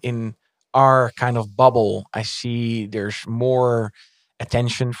in our kind of bubble, I see there's more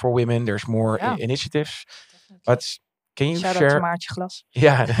attention for women. There's more initiatives. Definitely. But can you Shout share? out to Maartje Glas.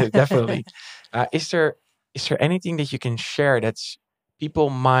 Yeah, definitely. Is there anything that you can share that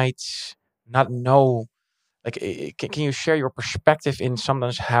people might not know? Like, can you share your perspective in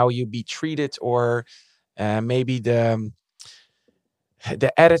sometimes how you be treated, or maybe the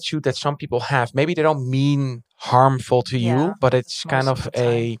attitude that some people have? Maybe they don't mean harmful to you, but it's kind of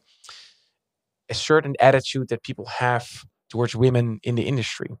a certain attitude that people have towards women in the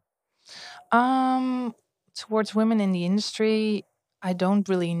industry. Towards women in the industry, I don't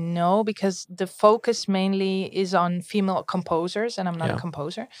really know, because the focus mainly is on female composers, and I'm not a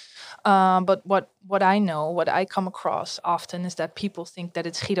composer. But what I know, what I come across often, is that people think that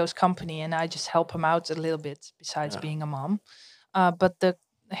it's Guido's company and I just help him out a little bit besides being a mom. But the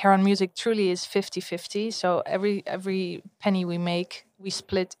Heron Music truly is 50-50. So every penny we make, we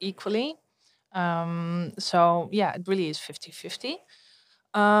split equally. So yeah, it really is 50-50.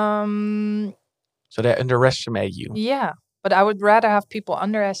 So they underestimate you. Yeah, but I would rather have people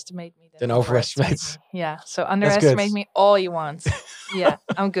underestimate me than overestimate. Me. Yeah, so underestimate me all you want. Yeah,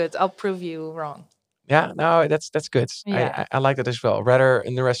 I'm good. I'll prove you wrong. Yeah, no, that's good. Yeah. I like that as well. Rather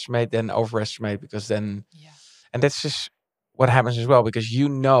underestimate than overestimate, because then, and that's just what happens as well, because you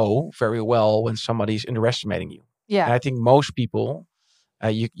know very well when somebody's underestimating you. Yeah. And I think most people,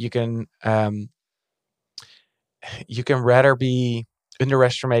 you can rather be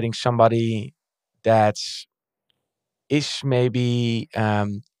underestimating somebody that is maybe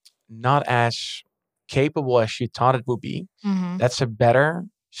not as capable as you thought it would be. Mm-hmm. That's a better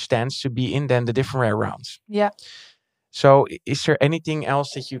stance to be in than the different way around. Yeah. So, is there anything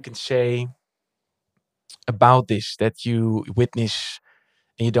else that you can say about this that you witness?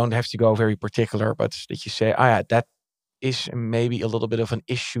 And you don't have to go very particular, but that you say, oh yeah, that is maybe a little bit of an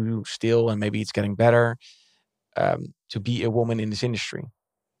issue still, and maybe it's getting better to be a woman in this industry.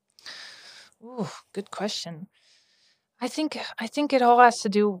 Ooh, good question. I think it all has to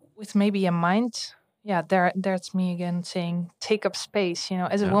do with maybe a mind. Yeah, there's me again saying take up space.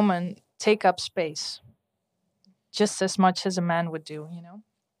 As a Yeah. woman, take up space just as much as a man would do.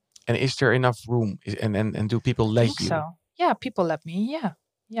 And is there enough room? And do people I let think you? so. Yeah, people let me.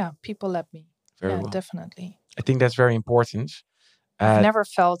 Yeah, people let me. Very Yeah, well. definitely. I think that's very important. I've never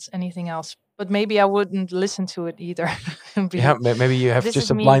felt anything else, but maybe I wouldn't listen to it either. Yeah, maybe you have This just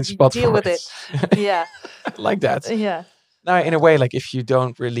is a me, blind spot deal for with it. Yeah, Like that. yeah, Now, in a way, like if you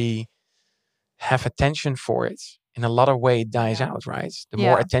don't really have attention for it, in a lot of way it dies Yeah. out, right? The Yeah.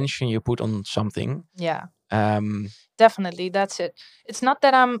 more attention you put on something, yeah. um, Definitely, that's it. It's not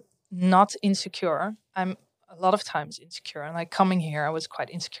that I'm not insecure. I'm a lot of times insecure. And like coming here, I was quite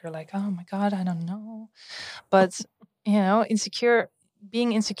insecure, like, oh my God, I don't know. But,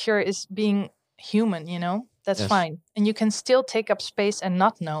 being insecure is being human, that's Yes. fine. And you can still take up space and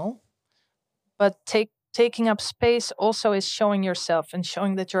not know. But taking up space also is showing yourself and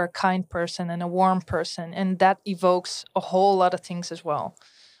showing that you're a kind person and a warm person. And that evokes a whole lot of things as well.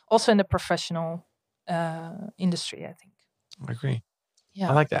 Also in the professional industry, I think. I agree. Yeah.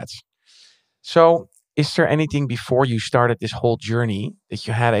 I like that. So, is there anything before you started this whole journey that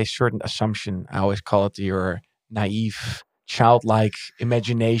you had a certain assumption? I always call it your naive, childlike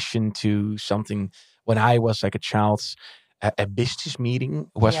imagination to something. When I was like a child, a business meeting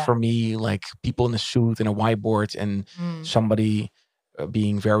was Yeah. for me like people in a suit and a whiteboard and Mm. somebody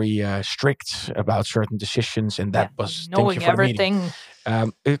being very strict about certain decisions, and that was thank you knowing for the meeting.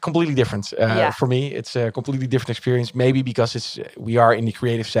 everything. Completely different Yeah. for me. It's a completely different experience. Maybe because we are in the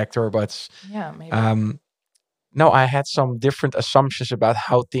creative sector, but Yeah, maybe. no, I had some different assumptions about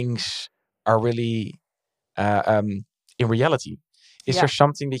how things are really in reality. Is Yeah. there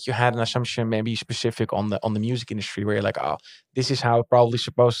something that you had an assumption, maybe specific on the music industry, where you're like, oh, this is how it probably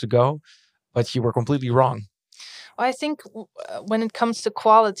supposed to go, but you were completely wrong? Well, I think when it comes to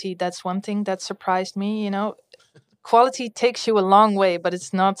quality, that's one thing that surprised me. Quality takes you a long way, but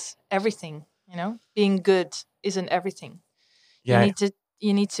it's not everything. Being good isn't everything. Yeah,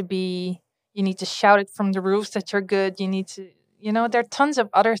 You need to shout it from the roofs that you're good. You need to, there are tons of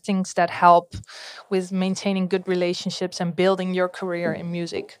other things that help with maintaining good relationships and building your career in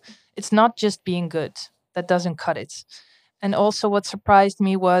music. It's not just being good. That doesn't cut it. And also, what surprised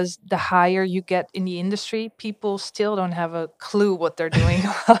me was the higher you get in the industry, people still don't have a clue what they're doing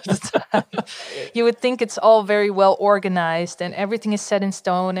a lot of the time. You would think it's all very well organized and everything is set in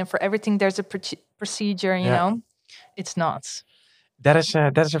stone, and for everything there's a procedure. It's not. that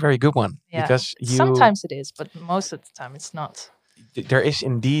is a very good one, Yeah. because Sometimes it is, but most of the time it's not. There is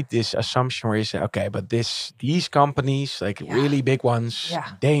indeed this assumption where you say, okay, but these companies, like Yeah. really big ones, Yeah.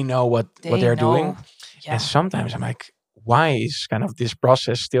 they know what they're doing. Yeah. And sometimes I'm like, why is kind of this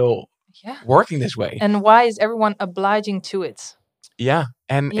process still Yeah. working this way? And why is everyone obliging to it? Yeah.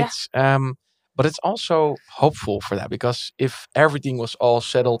 And Yeah. it's but it's also hopeful for that, because if everything was all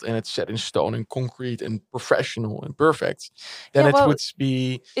settled and it's set in stone and concrete and professional and perfect, then it would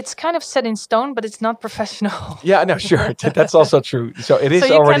be. It's kind of set in stone, but it's not professional. Yeah, no, sure. That's also true. So it is so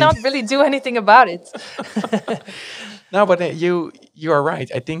you already. cannot really do anything about it. No, but you are right.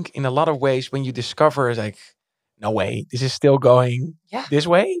 I think in a lot of ways, when you discover, like, no way, this is still going this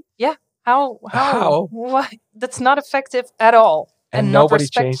way. Yeah. How? How? Why? That's not effective at all. And not nobody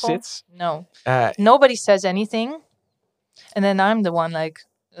changed respectful. it. No. Uh, Nobody says anything, and then I'm the one like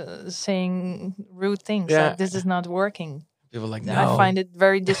saying rude things. Yeah. Like, this is not working. People like, no. I find it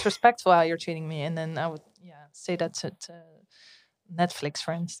very disrespectful how you're treating me, and then I would say that to Netflix,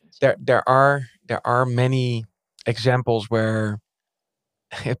 for instance. There are many examples where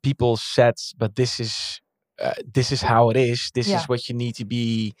people said, but this is how it is. This is what you need to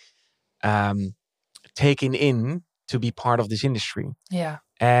be taken in to be part of this industry. Yeah.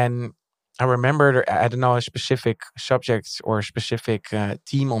 And I remember, I don't know a specific subject or a specific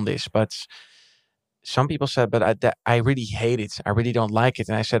team on this, but some people said, but I really hate it. I really don't like it.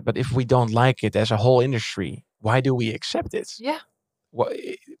 And I said, but if we don't like it as a whole industry, why do we accept it? Yeah.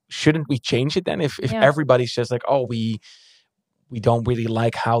 shouldn't we change it then? If Yeah. everybody says like, oh, we don't really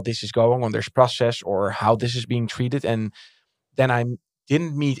like how this is going on, there's process or how this is being treated, and then I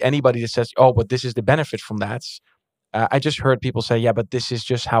didn't meet anybody that says, oh, but this is the benefit from that. I just heard people say, yeah, but this is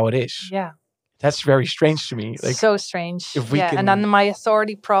just how it is. Yeah. That's very strange to me. Like, So strange. if we Yeah. can, And then my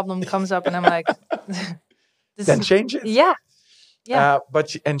authority problem comes up and I'm like, then change it. Yeah. Yeah.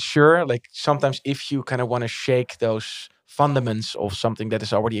 And sure, like sometimes if you kind of want to shake those fundaments of something that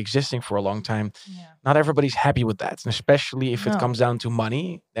is already existing for a long time, Yeah. not everybody's happy with that. And especially if it No. comes down to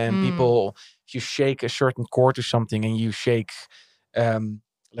money, then people, if you shake a certain core to something and you shake,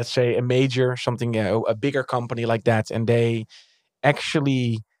 let's say a major, something, a bigger company like that, and they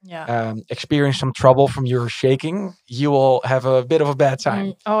actually experience some trouble from your shaking, you will have a bit of a bad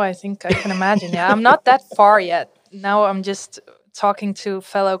time. Oh, I think I can imagine. Yeah, I'm not that far yet. Now I'm just talking to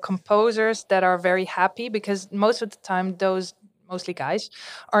fellow composers that are very happy because most of the time those mostly guys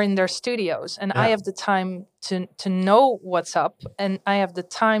are in their studios and I have the time to know what's up and I have the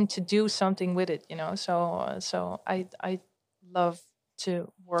time to do something with it, you know. So I love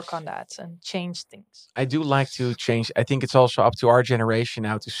to work on that and change things. I do like to change. I think it's also up to our generation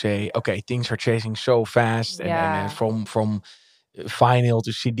now to say, okay, things are changing so fast, and from vinyl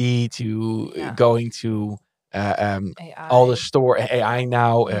to CD to going to all the store AI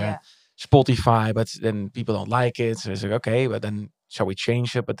now, Spotify, but then people don't like it. So it's like, okay, but then shall we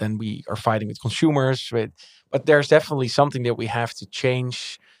change it? But then we are fighting with consumers. But there's definitely something that we have to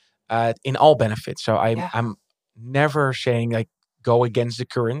change in all benefits. So I'm never saying like go against the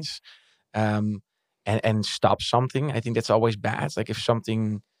currents and stop something. I think that's always bad. Like if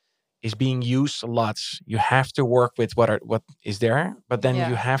something is being used a lot, you have to work with what is there, but then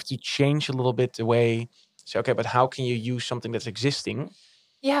you have to change a little bit the way. So okay, but how can you use something that's existing?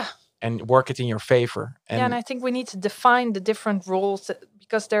 Yeah. And work it in your favor. And I think we need to define the different roles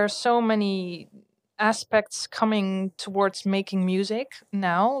because there are so many aspects coming towards making music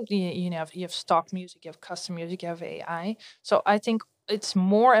now. You have stock music, you have custom music, you have AI. So I think it's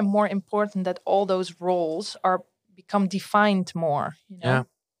more and more important that all those roles are become defined more. You know?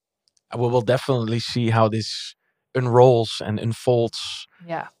 Yeah, we will definitely see how this unrolls and unfolds.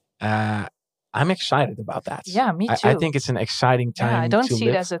 Yeah. I'm excited about that. Yeah, me too. I think it's an exciting time. Yeah, I don't see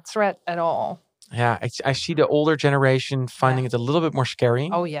live. it as a threat at all. Yeah, I see the older generation finding it a little bit more scary.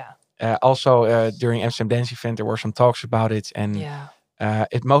 Oh yeah. Also, during Amsterdam Dance Event, there were some talks about it, and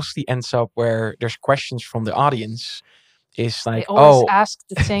it mostly ends up where there's questions from the audience. Is like, they always ask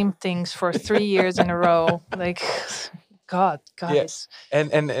the same things for 3 years in a row. Like, God, guys. Yeah.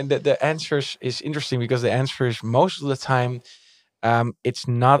 And the answers is interesting because the answer is most of the time, it's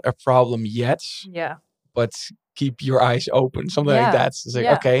not a problem yet. Yeah. But keep your eyes open, something like that. It's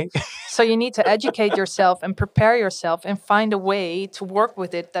like, okay. So you need to educate yourself and prepare yourself and find a way to work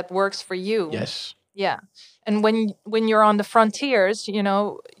with it that works for you. Yes. Yeah. And when you're on the frontiers, you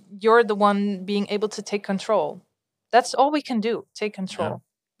know, you're the one being able to take control. That's all we can do, take control,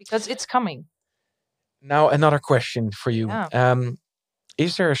 because it's coming. Now, another question for you. Yeah.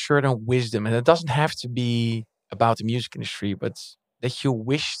 Is there a certain wisdom, and it doesn't have to be about the music industry, but that you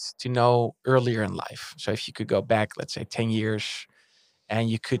wished to know earlier in life? So if you could go back, let's say 10 years, and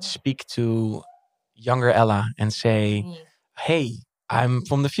you could speak to younger Ella and say, hey, I'm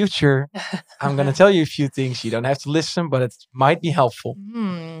from the future. I'm going to tell you a few things. You don't have to listen, but it might be helpful.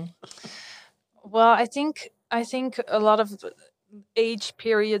 Well, I think a lot of age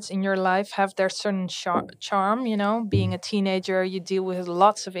periods in your life have their certain charm, you know. Being a teenager, you deal with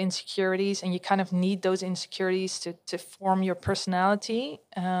lots of insecurities and you kind of need those insecurities to form your personality,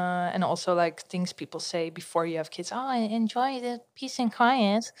 and also like things people say before you have kids. Oh, I enjoy the peace and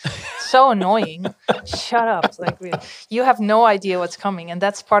quiet. So annoying. Shut up. Like, really. You have no idea what's coming, and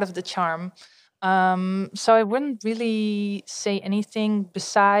that's part of the charm. So I wouldn't really say anything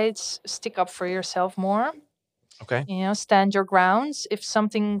besides stick up for yourself more. Okay. You know, stand your grounds. If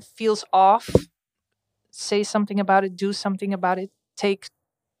something feels off, say something about it, do something about it, take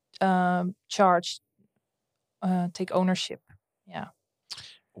charge, take ownership. Yeah.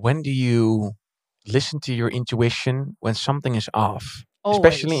 When do you listen to your intuition when something is off? Always.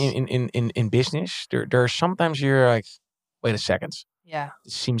 Especially in business. There are sometimes you're like, wait a second. Yeah.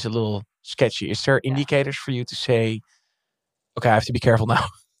 It seems a little sketchy. Is there indicators for you to say, okay, I have to be careful now?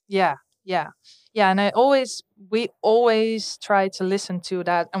 Yeah. And we always try to listen to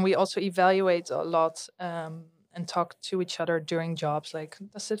that, and we also evaluate a lot and talk to each other during jobs. Like,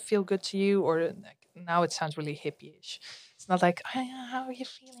 does it feel good to you? Or like, now it sounds really hippie-ish. It's not like, how are you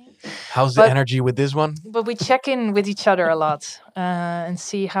feeling? How's the energy with this one? But we check in with each other a lot and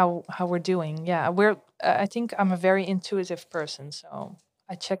see how we're doing. Yeah, I think I'm a very intuitive person, so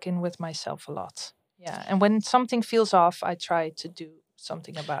I check in with myself a lot. Yeah, and when something feels off, I try to do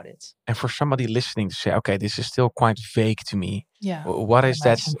something about it. And for somebody listening to say, okay, this is still quite vague to me. Yeah, What I is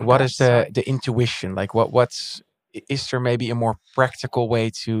that? imagine What that. is Sorry. the intuition? Like what's is there maybe a more practical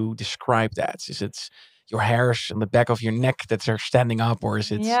way to describe that? Is it your hairs on the back of your neck that are standing up, or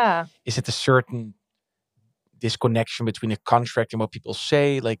Yeah. is it a certain disconnection between a contract and what people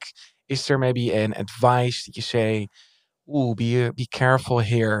say? Like, is there maybe an advice that you say, "Ooh, be careful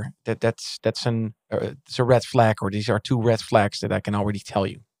here. It's a red flag, or these are two red flags that I can already tell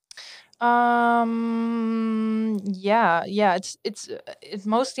you." Yeah. It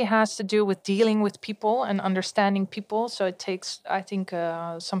mostly has to do with dealing with people and understanding people. So it takes, I think,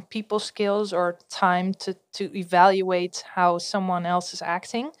 some people skills or time to evaluate how someone else is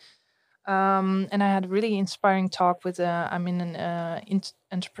acting. And I had a really inspiring talk with. I'm in an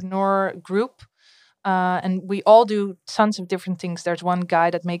entrepreneur group, and we all do tons of different things. There's one guy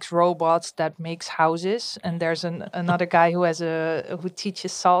that makes robots, that makes houses, and there's another guy who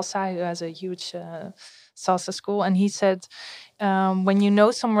teaches salsa, who has a huge salsa school. And he said, when you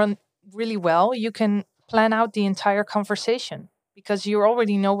know someone really well, you can plan out the entire conversation because you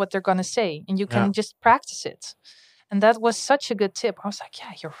already know what they're gonna say, and you Yeah. can just practice it. And that was such a good tip. I was like,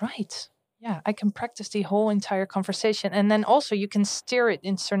 yeah, you're right. Yeah, I can practice the whole entire conversation. And then also you can steer it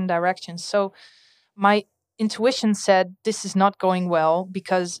in certain directions. So my intuition said this is not going well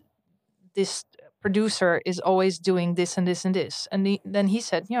because this producer is always doing this and this and this. And then he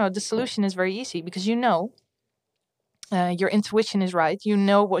said, the solution is very easy because your intuition is right. You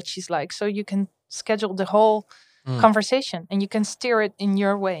know what she's like. So you can schedule the whole conversation and you can steer it in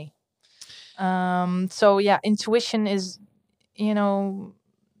your way. So yeah, intuition is,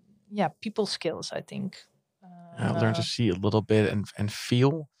 people skills, I think. Learn to see a little bit and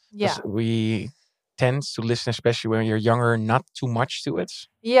feel. Yeah. We tend to listen, especially when you're younger, not too much to it.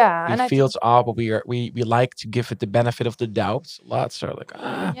 Yeah. We And feel it's all, but we like to give it the benefit of the doubt a lot. So like,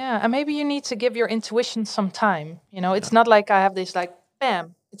 yeah, and maybe you need to give your intuition some time. It's not like I have this like,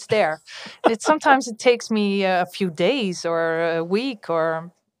 bam, it's there. Sometimes it takes me a few days or a week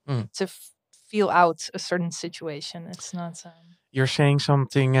or to feel out a certain situation. It's not. You're saying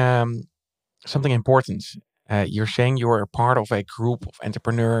something important. You're saying you're a part of a group of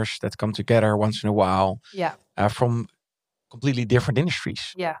entrepreneurs that come together once in a while. Yeah. From completely different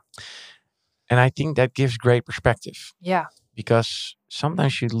industries. Yeah. And I think that gives great perspective. Yeah. Because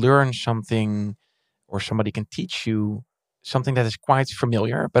sometimes you learn something or somebody can teach you something that is quite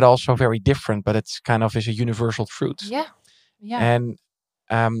familiar, but also very different, but it's kind of is a universal truth. Yeah. Yeah. And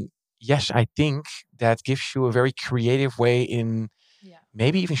yes, I think that gives you a very creative way in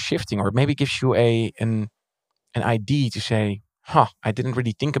maybe even shifting, or maybe gives you an idea to say, I didn't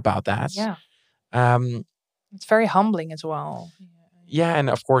really think about that. Yeah. It's very humbling as well. Yeah, and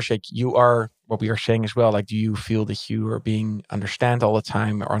of course, like you are, what we are saying as well, like, do you feel that you are being understood all the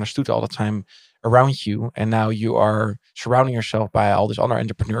time or understood all the time around you? And now you are surrounding yourself by all these other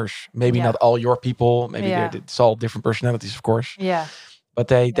entrepreneurs. Maybe not all your people, maybe it's all different personalities, of course. Yeah. But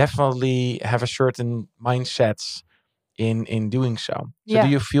they definitely have a certain mindset in doing so. So do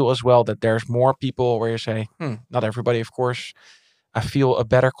you feel as well that there's more people where you say, not everybody, of course, I feel a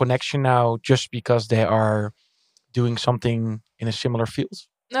better connection now just because they are doing something in a similar field?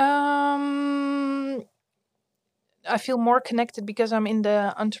 I feel more connected because I'm in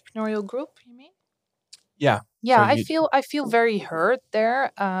the entrepreneurial group, you mean? Yeah. Yeah, so I feel very heard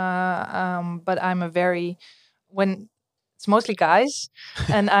there. But when it's mostly guys,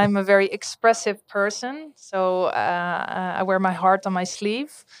 and I'm a very expressive person. So I wear my heart on my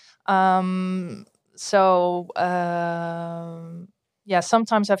sleeve. Sometimes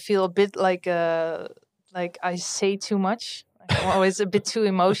I feel a bit like I say too much. I'm always a bit too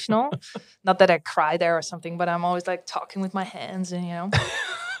emotional. Not that I cry there or something, but I'm always like talking with my hands and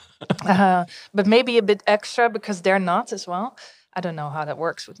but maybe a bit extra because they're not as well. I don't know how that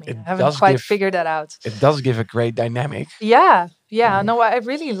works with me. I haven't quite figured that out. It does give a great dynamic. Yeah. No, I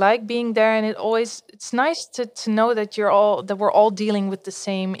really like being there, and it's nice to know that we're all dealing with the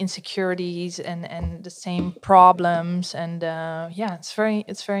same insecurities and the same problems, and it's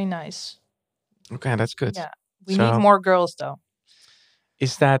very nice. Okay, that's good. Yeah, we need more girls though.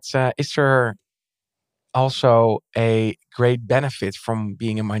 Is there also a great benefit from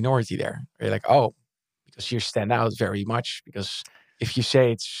being a minority there? You're like, because you stand out very much. Because if you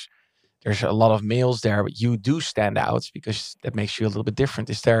say there's a lot of males there, but you do stand out because that makes you a little bit different.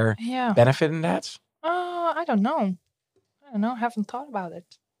 Is there benefit in that? I don't know. I haven't thought about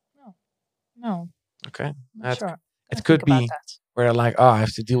it. No. Okay. Not sure. It could be that. where they're like, oh, I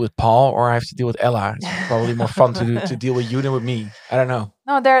have to deal with Paul or I have to deal with Ella. It's probably more fun to deal with you than with me. I don't know.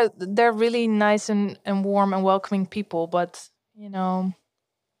 No, they're really nice and warm and welcoming people, but yeah,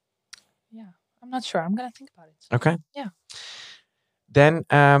 I'm not sure. I'm gonna think about it. Okay. Yeah. Then,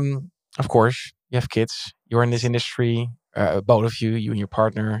 of course, you have kids. You're in this industry, both of you and your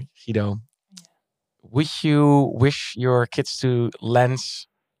partner, Guido. Yeah. Would you wish your kids to land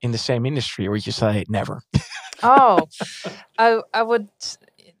in the same industry, or would you say never? Oh, I would.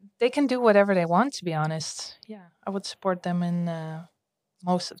 They can do whatever they want. To be honest, yeah, I would support them in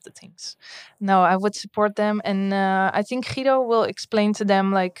most of the things. No, I would support them, and I think Guido will explain to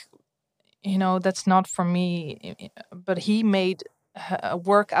them like, that's not for me. But he made a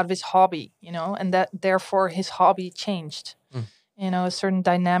work out of his hobby, and that therefore his hobby changed. A certain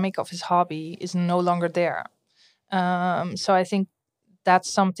dynamic of his hobby is no longer there. So I think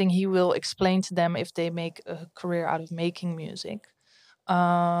that's something he will explain to them if they make a career out of making music.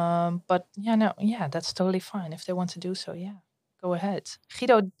 But that's totally fine if they want to do so. Yeah, go ahead.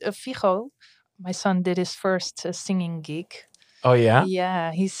 Figo, my son did his first singing gig. Oh yeah.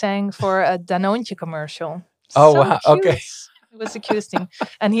 Yeah, he sang for a Danone commercial. Oh So wow. cute. Okay. It was the cutest thing.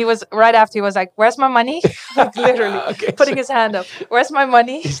 And he was right after he was like, "Where's my money?" Like literally Okay, putting his hand up. "Where's my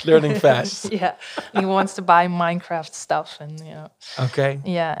money?" He's learning fast. Yeah. He wants to buy Minecraft stuff and Okay.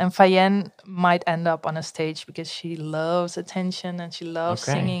 Yeah, and Fayen might end up on a stage because she loves attention and she loves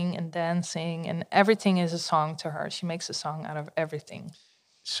singing and dancing and everything is a song to her. She makes a song out of everything.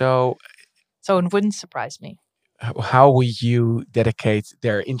 So it wouldn't surprise me. how would you dedicate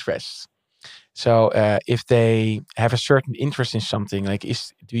their interests? So if they have a certain interest in something, like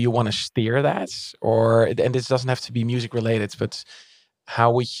do you want to steer that, or and this doesn't have to be music related, but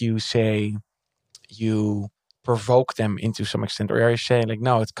how would you say you provoke them into some extent, or are you saying like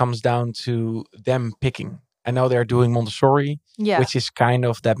no, it comes down to them picking? I know they're doing Montessori, which is kind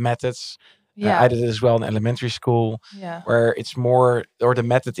of that method. I did it as well in elementary school, where it's more, or the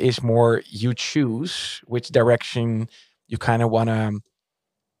method is more, you choose which direction you kind of want to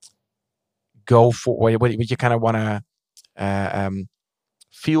go for, what you kind of want to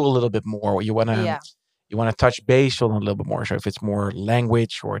feel a little bit more, what you want to touch base on a little bit more. So if it's more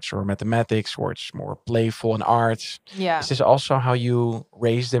language, or it's more mathematics, or it's more playful and arts, is this also how you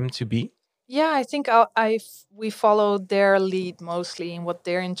raise them to be? Yeah, I think we follow their lead mostly in what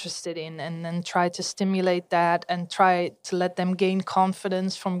they're interested in, and then try to stimulate that and try to let them gain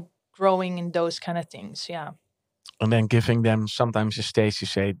confidence from growing in those kind of things. Yeah. And then giving them sometimes a stage to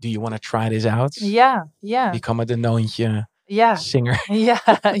say, do you want to try this out? Yeah. Become a Danoontje singer. Yeah,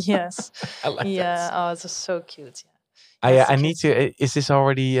 yes. I like that. Oh, it's so cute. I need to, is this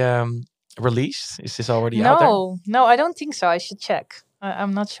already released? Is this already out there? No, I don't think so. I should check.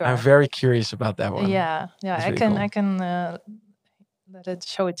 I'm not sure. I'm very curious about that one. Yeah. That's I really can cool. I can let it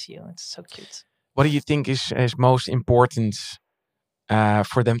show it to you. It's so cute. What do you think is most important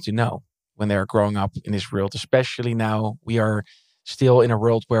for them to know when they're growing up in this world? Especially now, we are still in a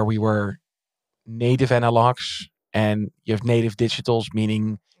world where we were native analogs and you have native digitals,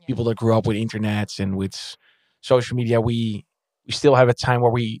 meaning people that grew up with internets and with social media. We still have a time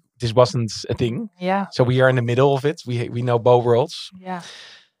where this wasn't a thing. Yeah. So we are in the middle of it. We know both worlds. Yeah.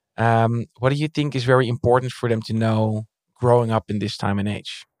 What do you think is very important for them to know growing up in this time and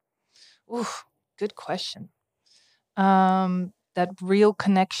age? Ooh, good question. That real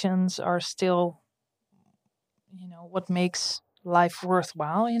connections are still, what makes life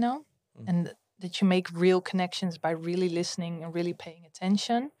worthwhile, and that you make real connections by really listening and really paying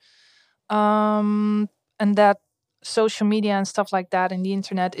attention. And that social media and stuff like that and the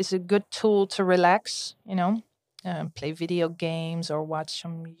internet is a good tool to relax, play video games or watch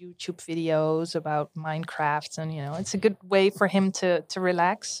some YouTube videos about Minecraft, and it's a good way for him to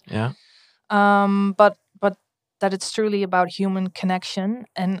relax. Yeah. But that it's truly about human connection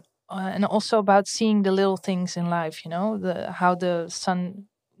and also about seeing the little things in life. How the sun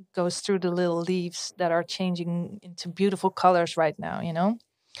goes through the little leaves that are changing into beautiful colors right now.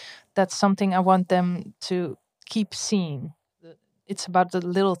 That's something I want them to keep seeing. It's about the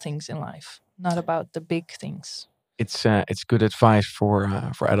little things in life, not about the big things. It's good advice for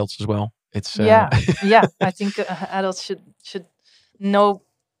adults as well. It's yeah. I think adults should know,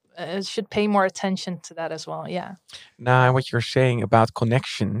 should pay more attention to that as well. Yeah. Now, what you're saying about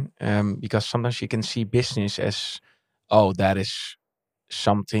connection, because sometimes you can see business as, oh, that is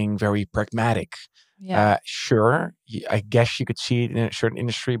something very pragmatic. Yeah. Sure, I guess you could see it in a certain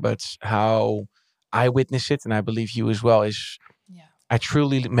industry, but how I witness it, and I believe you as well, is I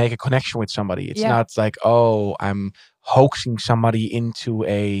truly make a connection with somebody. It's not like, oh, I'm hoaxing somebody into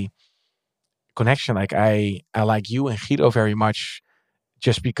a connection. Like I like you and Guido very much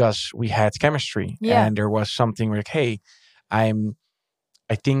just because we had chemistry Yeah. and there was something like, hey, I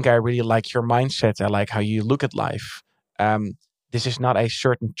think I really like your mindset. I like how you look at life. This is not a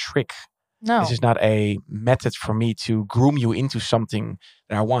certain trick. No. This is not a method for me to groom you into something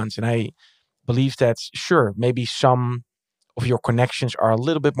that I want. And I believe that, sure, maybe some of your connections are a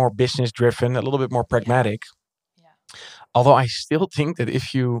little bit more business driven, a little bit more pragmatic. Yeah. Although I still think that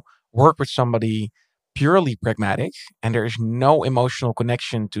if you work with somebody purely pragmatic and there is no emotional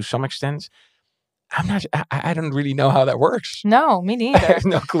connection to some extent, I don't really know how that works. No, me I neither. have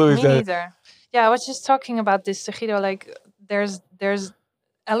no clue. Me neither. Yeah, I was just talking about this to Guido. Like, there's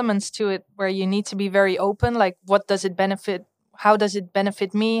elements to it where you need to be very open. Like, what does it benefit? How does it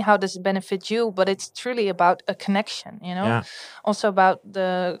benefit me? How does it benefit you? But it's truly about a connection, you know. Yeah. Also about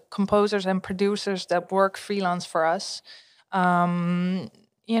the composers and producers that work freelance for us.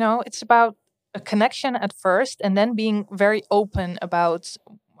 You know, it's about a connection at first, and then being very open about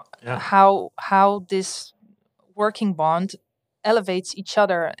how this working bond elevates each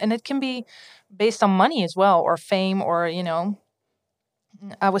other, and it can be based on money as well, or fame, or you know.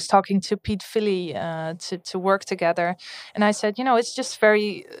 I was talking to Pete Philly to work together, and I said, you know, it's just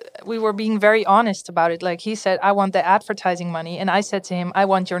very. We were being very honest about it. Like he said, I want the advertising money, and I said to him, I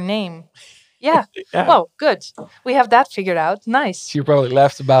want your name. Yeah. Yeah. Well, good. We have that figured out. Nice. So you probably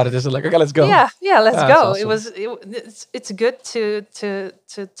laughed about it. It's like, okay, let's go. Yeah, let's Ah, go. that's awesome. It's good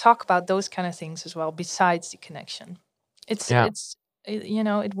to talk about those kind of things as well. Besides the connection, you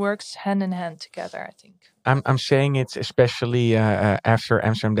know, it works hand in hand together, I think. I'm saying it especially after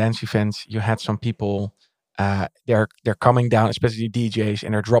Amsterdam Dance Event. You had some people, they're coming down, especially DJs,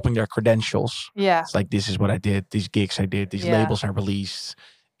 and they're dropping their credentials. Yeah. It's like, this is what I did, these gigs I did, these labels I released,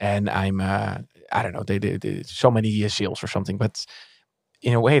 and I'm I don't know, they did so many sales or something. But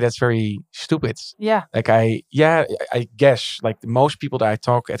in a way, that's very stupid. Yeah. Like I guess like most people that I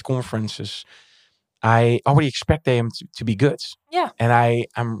talk at conferences, I already expect them to be good. Yeah. And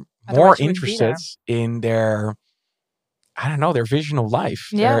I'm more interested in their, I don't know, their vision of life,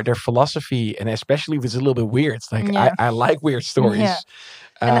 their philosophy, and especially if it's a little bit weird. It's like, I like weird stories. Yeah.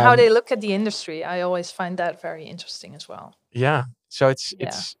 And how they look at the industry. I always find that very interesting as well. Yeah. So it's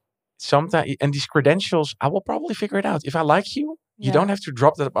sometimes, and these credentials, I will probably figure it out. If I like you, you don't have to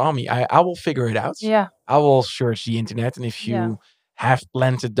drop that on me. I will figure it out. Yeah. I will search the internet. And if you have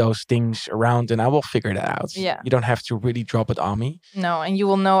planted those things around, then I will figure that out. Yeah. You don't have to really drop it on me. No, and you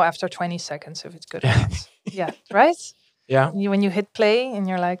will know after 20 seconds if it's good or not. Yeah, right? Yeah. When you hit play and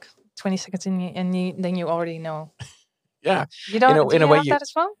you're like 20 seconds in, and then you already know. Yeah. You don't do you have that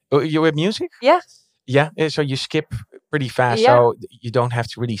as well? You with music? Yeah. Yeah. So you skip pretty fast. So you don't have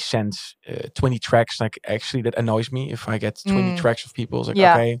to really send 20 tracks. Like, actually, that annoys me if I get 20 tracks of people. It's like,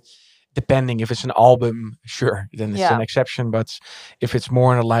 okay. Depending if it's an album, sure, then it's an exception. But if it's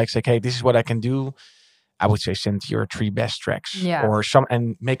more in the likes, like, hey, this is what I can do, I would say send your 3 best tracks or some,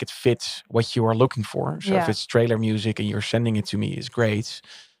 and make it fit what you are looking for. So if it's trailer music and you're sending it to me, is great.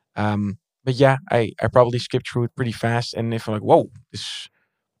 But yeah, I probably skip through it pretty fast. And if I'm like, whoa,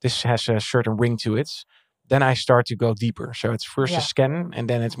 this has a certain ring to it, then I start to go deeper. So it's first a scan, and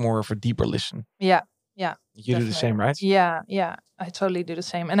then it's more of a deeper listen. Yeah. Yeah. You do the same, right? Yeah. I totally do the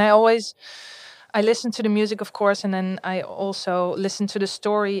same. And I listen to the music, of course, and then I also listen to the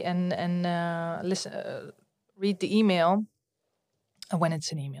story and read the email when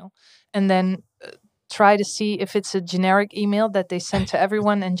it's an email, and then try to see if it's a generic email that they send to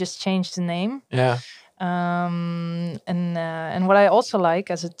everyone and just change the name. Yeah. And what I also like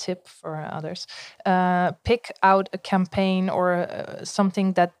as a tip for others, pick out a campaign or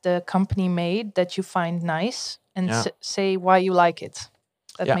something that the company made that you find nice, and say why you like it.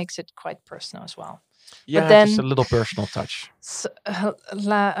 That makes it quite personal as well. Yeah, but then, just a little personal touch. So,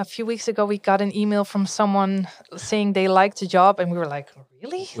 a few weeks ago, we got an email from someone saying they liked the job, and we were like,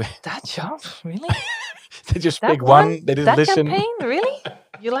 "Really? That job? Really?" They just picked one. They didn't that listen. Campaign? Really?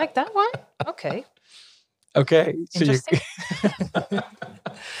 You like that one? Okay. Okay. So interesting.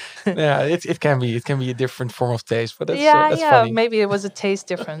 Yeah, it can be a different form of taste, but that's funny. Maybe it was a taste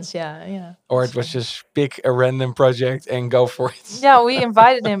difference. Yeah. Or it was just pick a random project and go for it. Yeah, we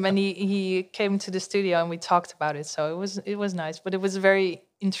invited him, and he came to the studio, and we talked about it. So it was nice, but it was very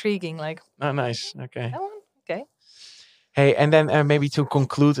intriguing. Like, oh, nice. Okay. That one? Okay. Hey, and then maybe to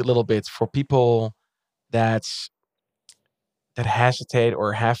conclude a little bit, for people that hesitate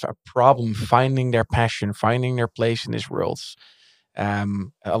or have a problem finding their passion, finding their place in this world.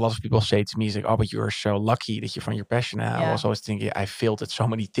 A lot of people say to me, like, "Oh, but you're so lucky that you find your passion." And I was always thinking, I failed at so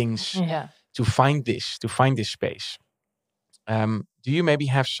many things to find this space. Do you maybe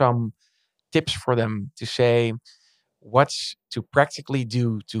have some tips for them to say what's to practically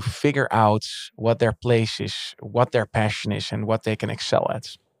do to figure out what their place is, what their passion is, and what they can excel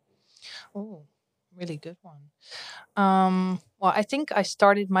at? Oh, really good one. Well, I think I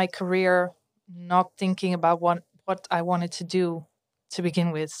started my career not thinking about what I wanted to do to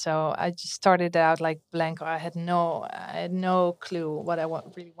begin with. So I just started out like blank. I had no clue what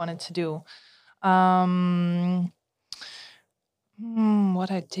really wanted to do. Um,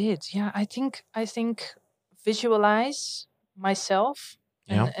 what I did, yeah, I think visualize myself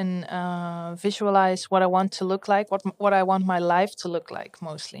Yeah. and visualize what I want to look like, what I want my life to look like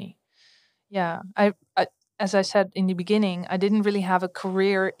mostly. Yeah, I as I said in the beginning, I didn't really have a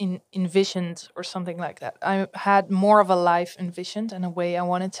career envisioned or something like that. I had more of a life envisioned and a way I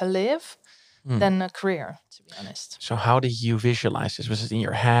wanted to live than a career, to be honest. So how did you visualize this? Was it in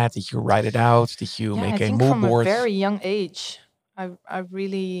your head? Did you write it out? Did you Yeah, I make a think mood from a board? very young age, I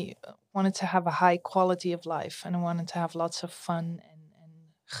really wanted to have a high quality of life, and I wanted to have lots of fun and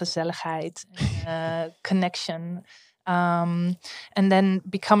gezelligheid and connection. And then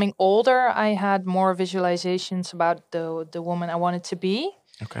becoming older, I had more visualizations about the woman I wanted to be,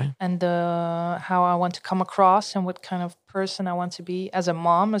 Okay. and how I want to come across, and what kind of person I want to be as a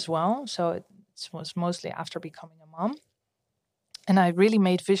mom as well. So it was mostly after becoming a mom, and I really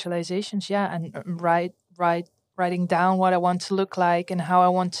made visualizations, yeah, and writing down what I want to look like and how I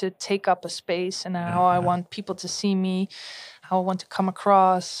want to take up a space and how I want people to see me, how I want to come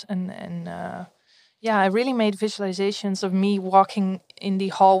across, and yeah, I really made visualizations of me walking in the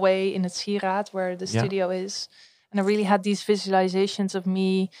hallway in het Sieraad where the studio is. And I really had these visualizations of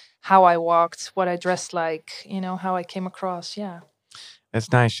me, how I walked, what I dressed like, how I came across. Yeah.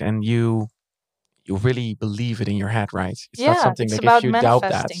 That's nice. And you really believe it in your head, right? It's not Yeah, something it's like about if you doubt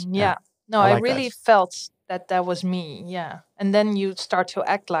that. manifesting. Yeah. No, I I like really that. felt that was me. Yeah. And then you start to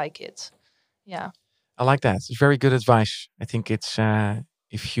act like it. Yeah. I like that. It's very good advice. I think it's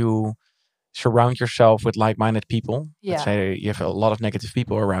if you surround yourself with like-minded people. Let's Yeah. say you have a lot of negative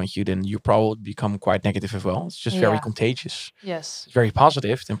people around you, then you probably become quite negative as well. It's just very Yeah. contagious. Yes. It's very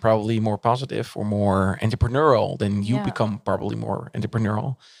positive, then probably more positive or more entrepreneurial, then you Yeah. become probably more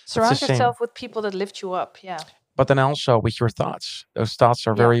entrepreneurial. Surround It's the same. yourself with people that lift you up. Yeah. But then also with your thoughts. Those thoughts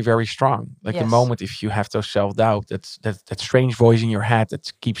are Yeah. very, very strong. Like the Yes. moment if you have those self-doubt, that strange voice in your head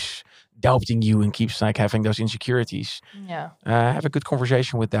that keeps doubting you and keeps like having those insecurities. Yeah. Have a good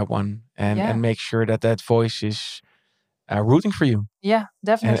conversation with that one and make sure that voice is rooting for you Yeah,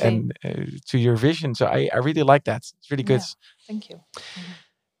 definitely. and to your vision. So I really like that. It's really good. Yeah. Thank you.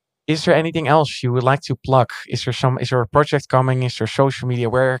 Is there anything else you would like to plug? Is there a project coming? Is there social media?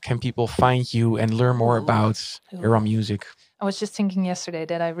 Where can people find you and learn more about Heron music? I was just thinking yesterday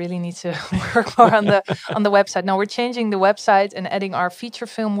that I really need to work more on the website. Now we're changing the website and adding our feature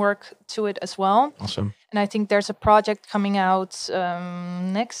film work to it as well. Awesome. And I think there's a project coming out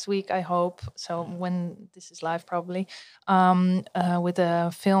next week, I hope. So when this is live, probably, with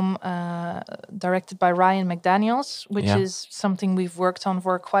a film directed by Ryan McDaniels, which is something we've worked on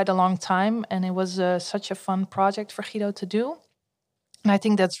for quite a long time. And it was such a fun project for Guido to do. And I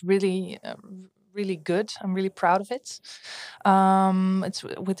think that's really... really good. I'm really proud of it. It's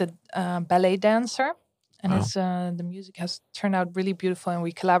with a ballet dancer, and it's the music has turned out really beautiful. And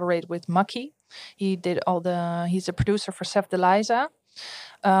we collaborate with Maki. He did he's a producer for Sef de Liza.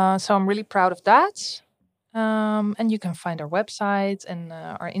 So I'm really proud of that. And you can find our website and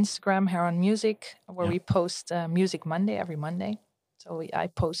our Instagram, Heron Music, where we post Music Monday every Monday. So I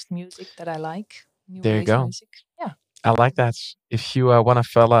post music that I like. There you go. Music. Yeah. I like that. If you want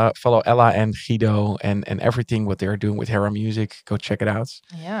to follow Ella and Guido and everything what they're doing with Heron Music, go check it out.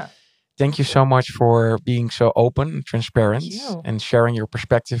 Yeah. Thank you so much for being so open, transparent, and sharing your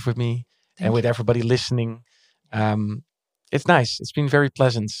perspective with me and with everybody listening. It's nice. It's been very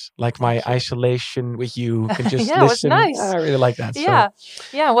pleasant. Like my isolation with you can just listen. It was nice. I really like that. Yeah.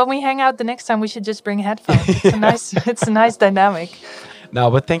 So. Yeah. When we hang out the next time, we should just bring headphones. It's a nice dynamic. No,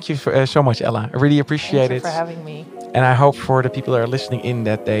 but thank you so much, Ella. I really appreciate it. Thank you for having me. And I hope for the people that are listening in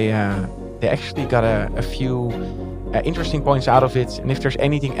that they actually got a few interesting points out of it. And if there's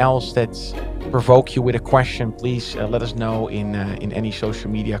anything else that provoke you with a question, please let us know in any social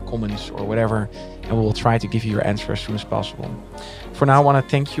media comments or whatever, and we'll try to give you your answer as soon as possible. For now, I want to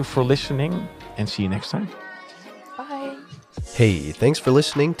thank you for listening and see you next time. Bye. Hey, thanks for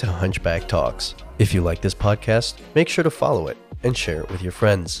listening to Hunchback Talks. If you like this podcast, make sure to follow it and share it with your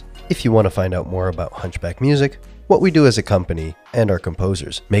friends. If you want to find out more about Hunchback Music, what we do as a company, and our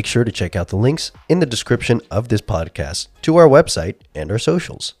composers, make sure to check out the links in the description of this podcast to our website and our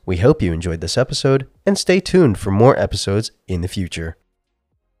socials. We hope you enjoyed this episode and stay tuned for more episodes in the future.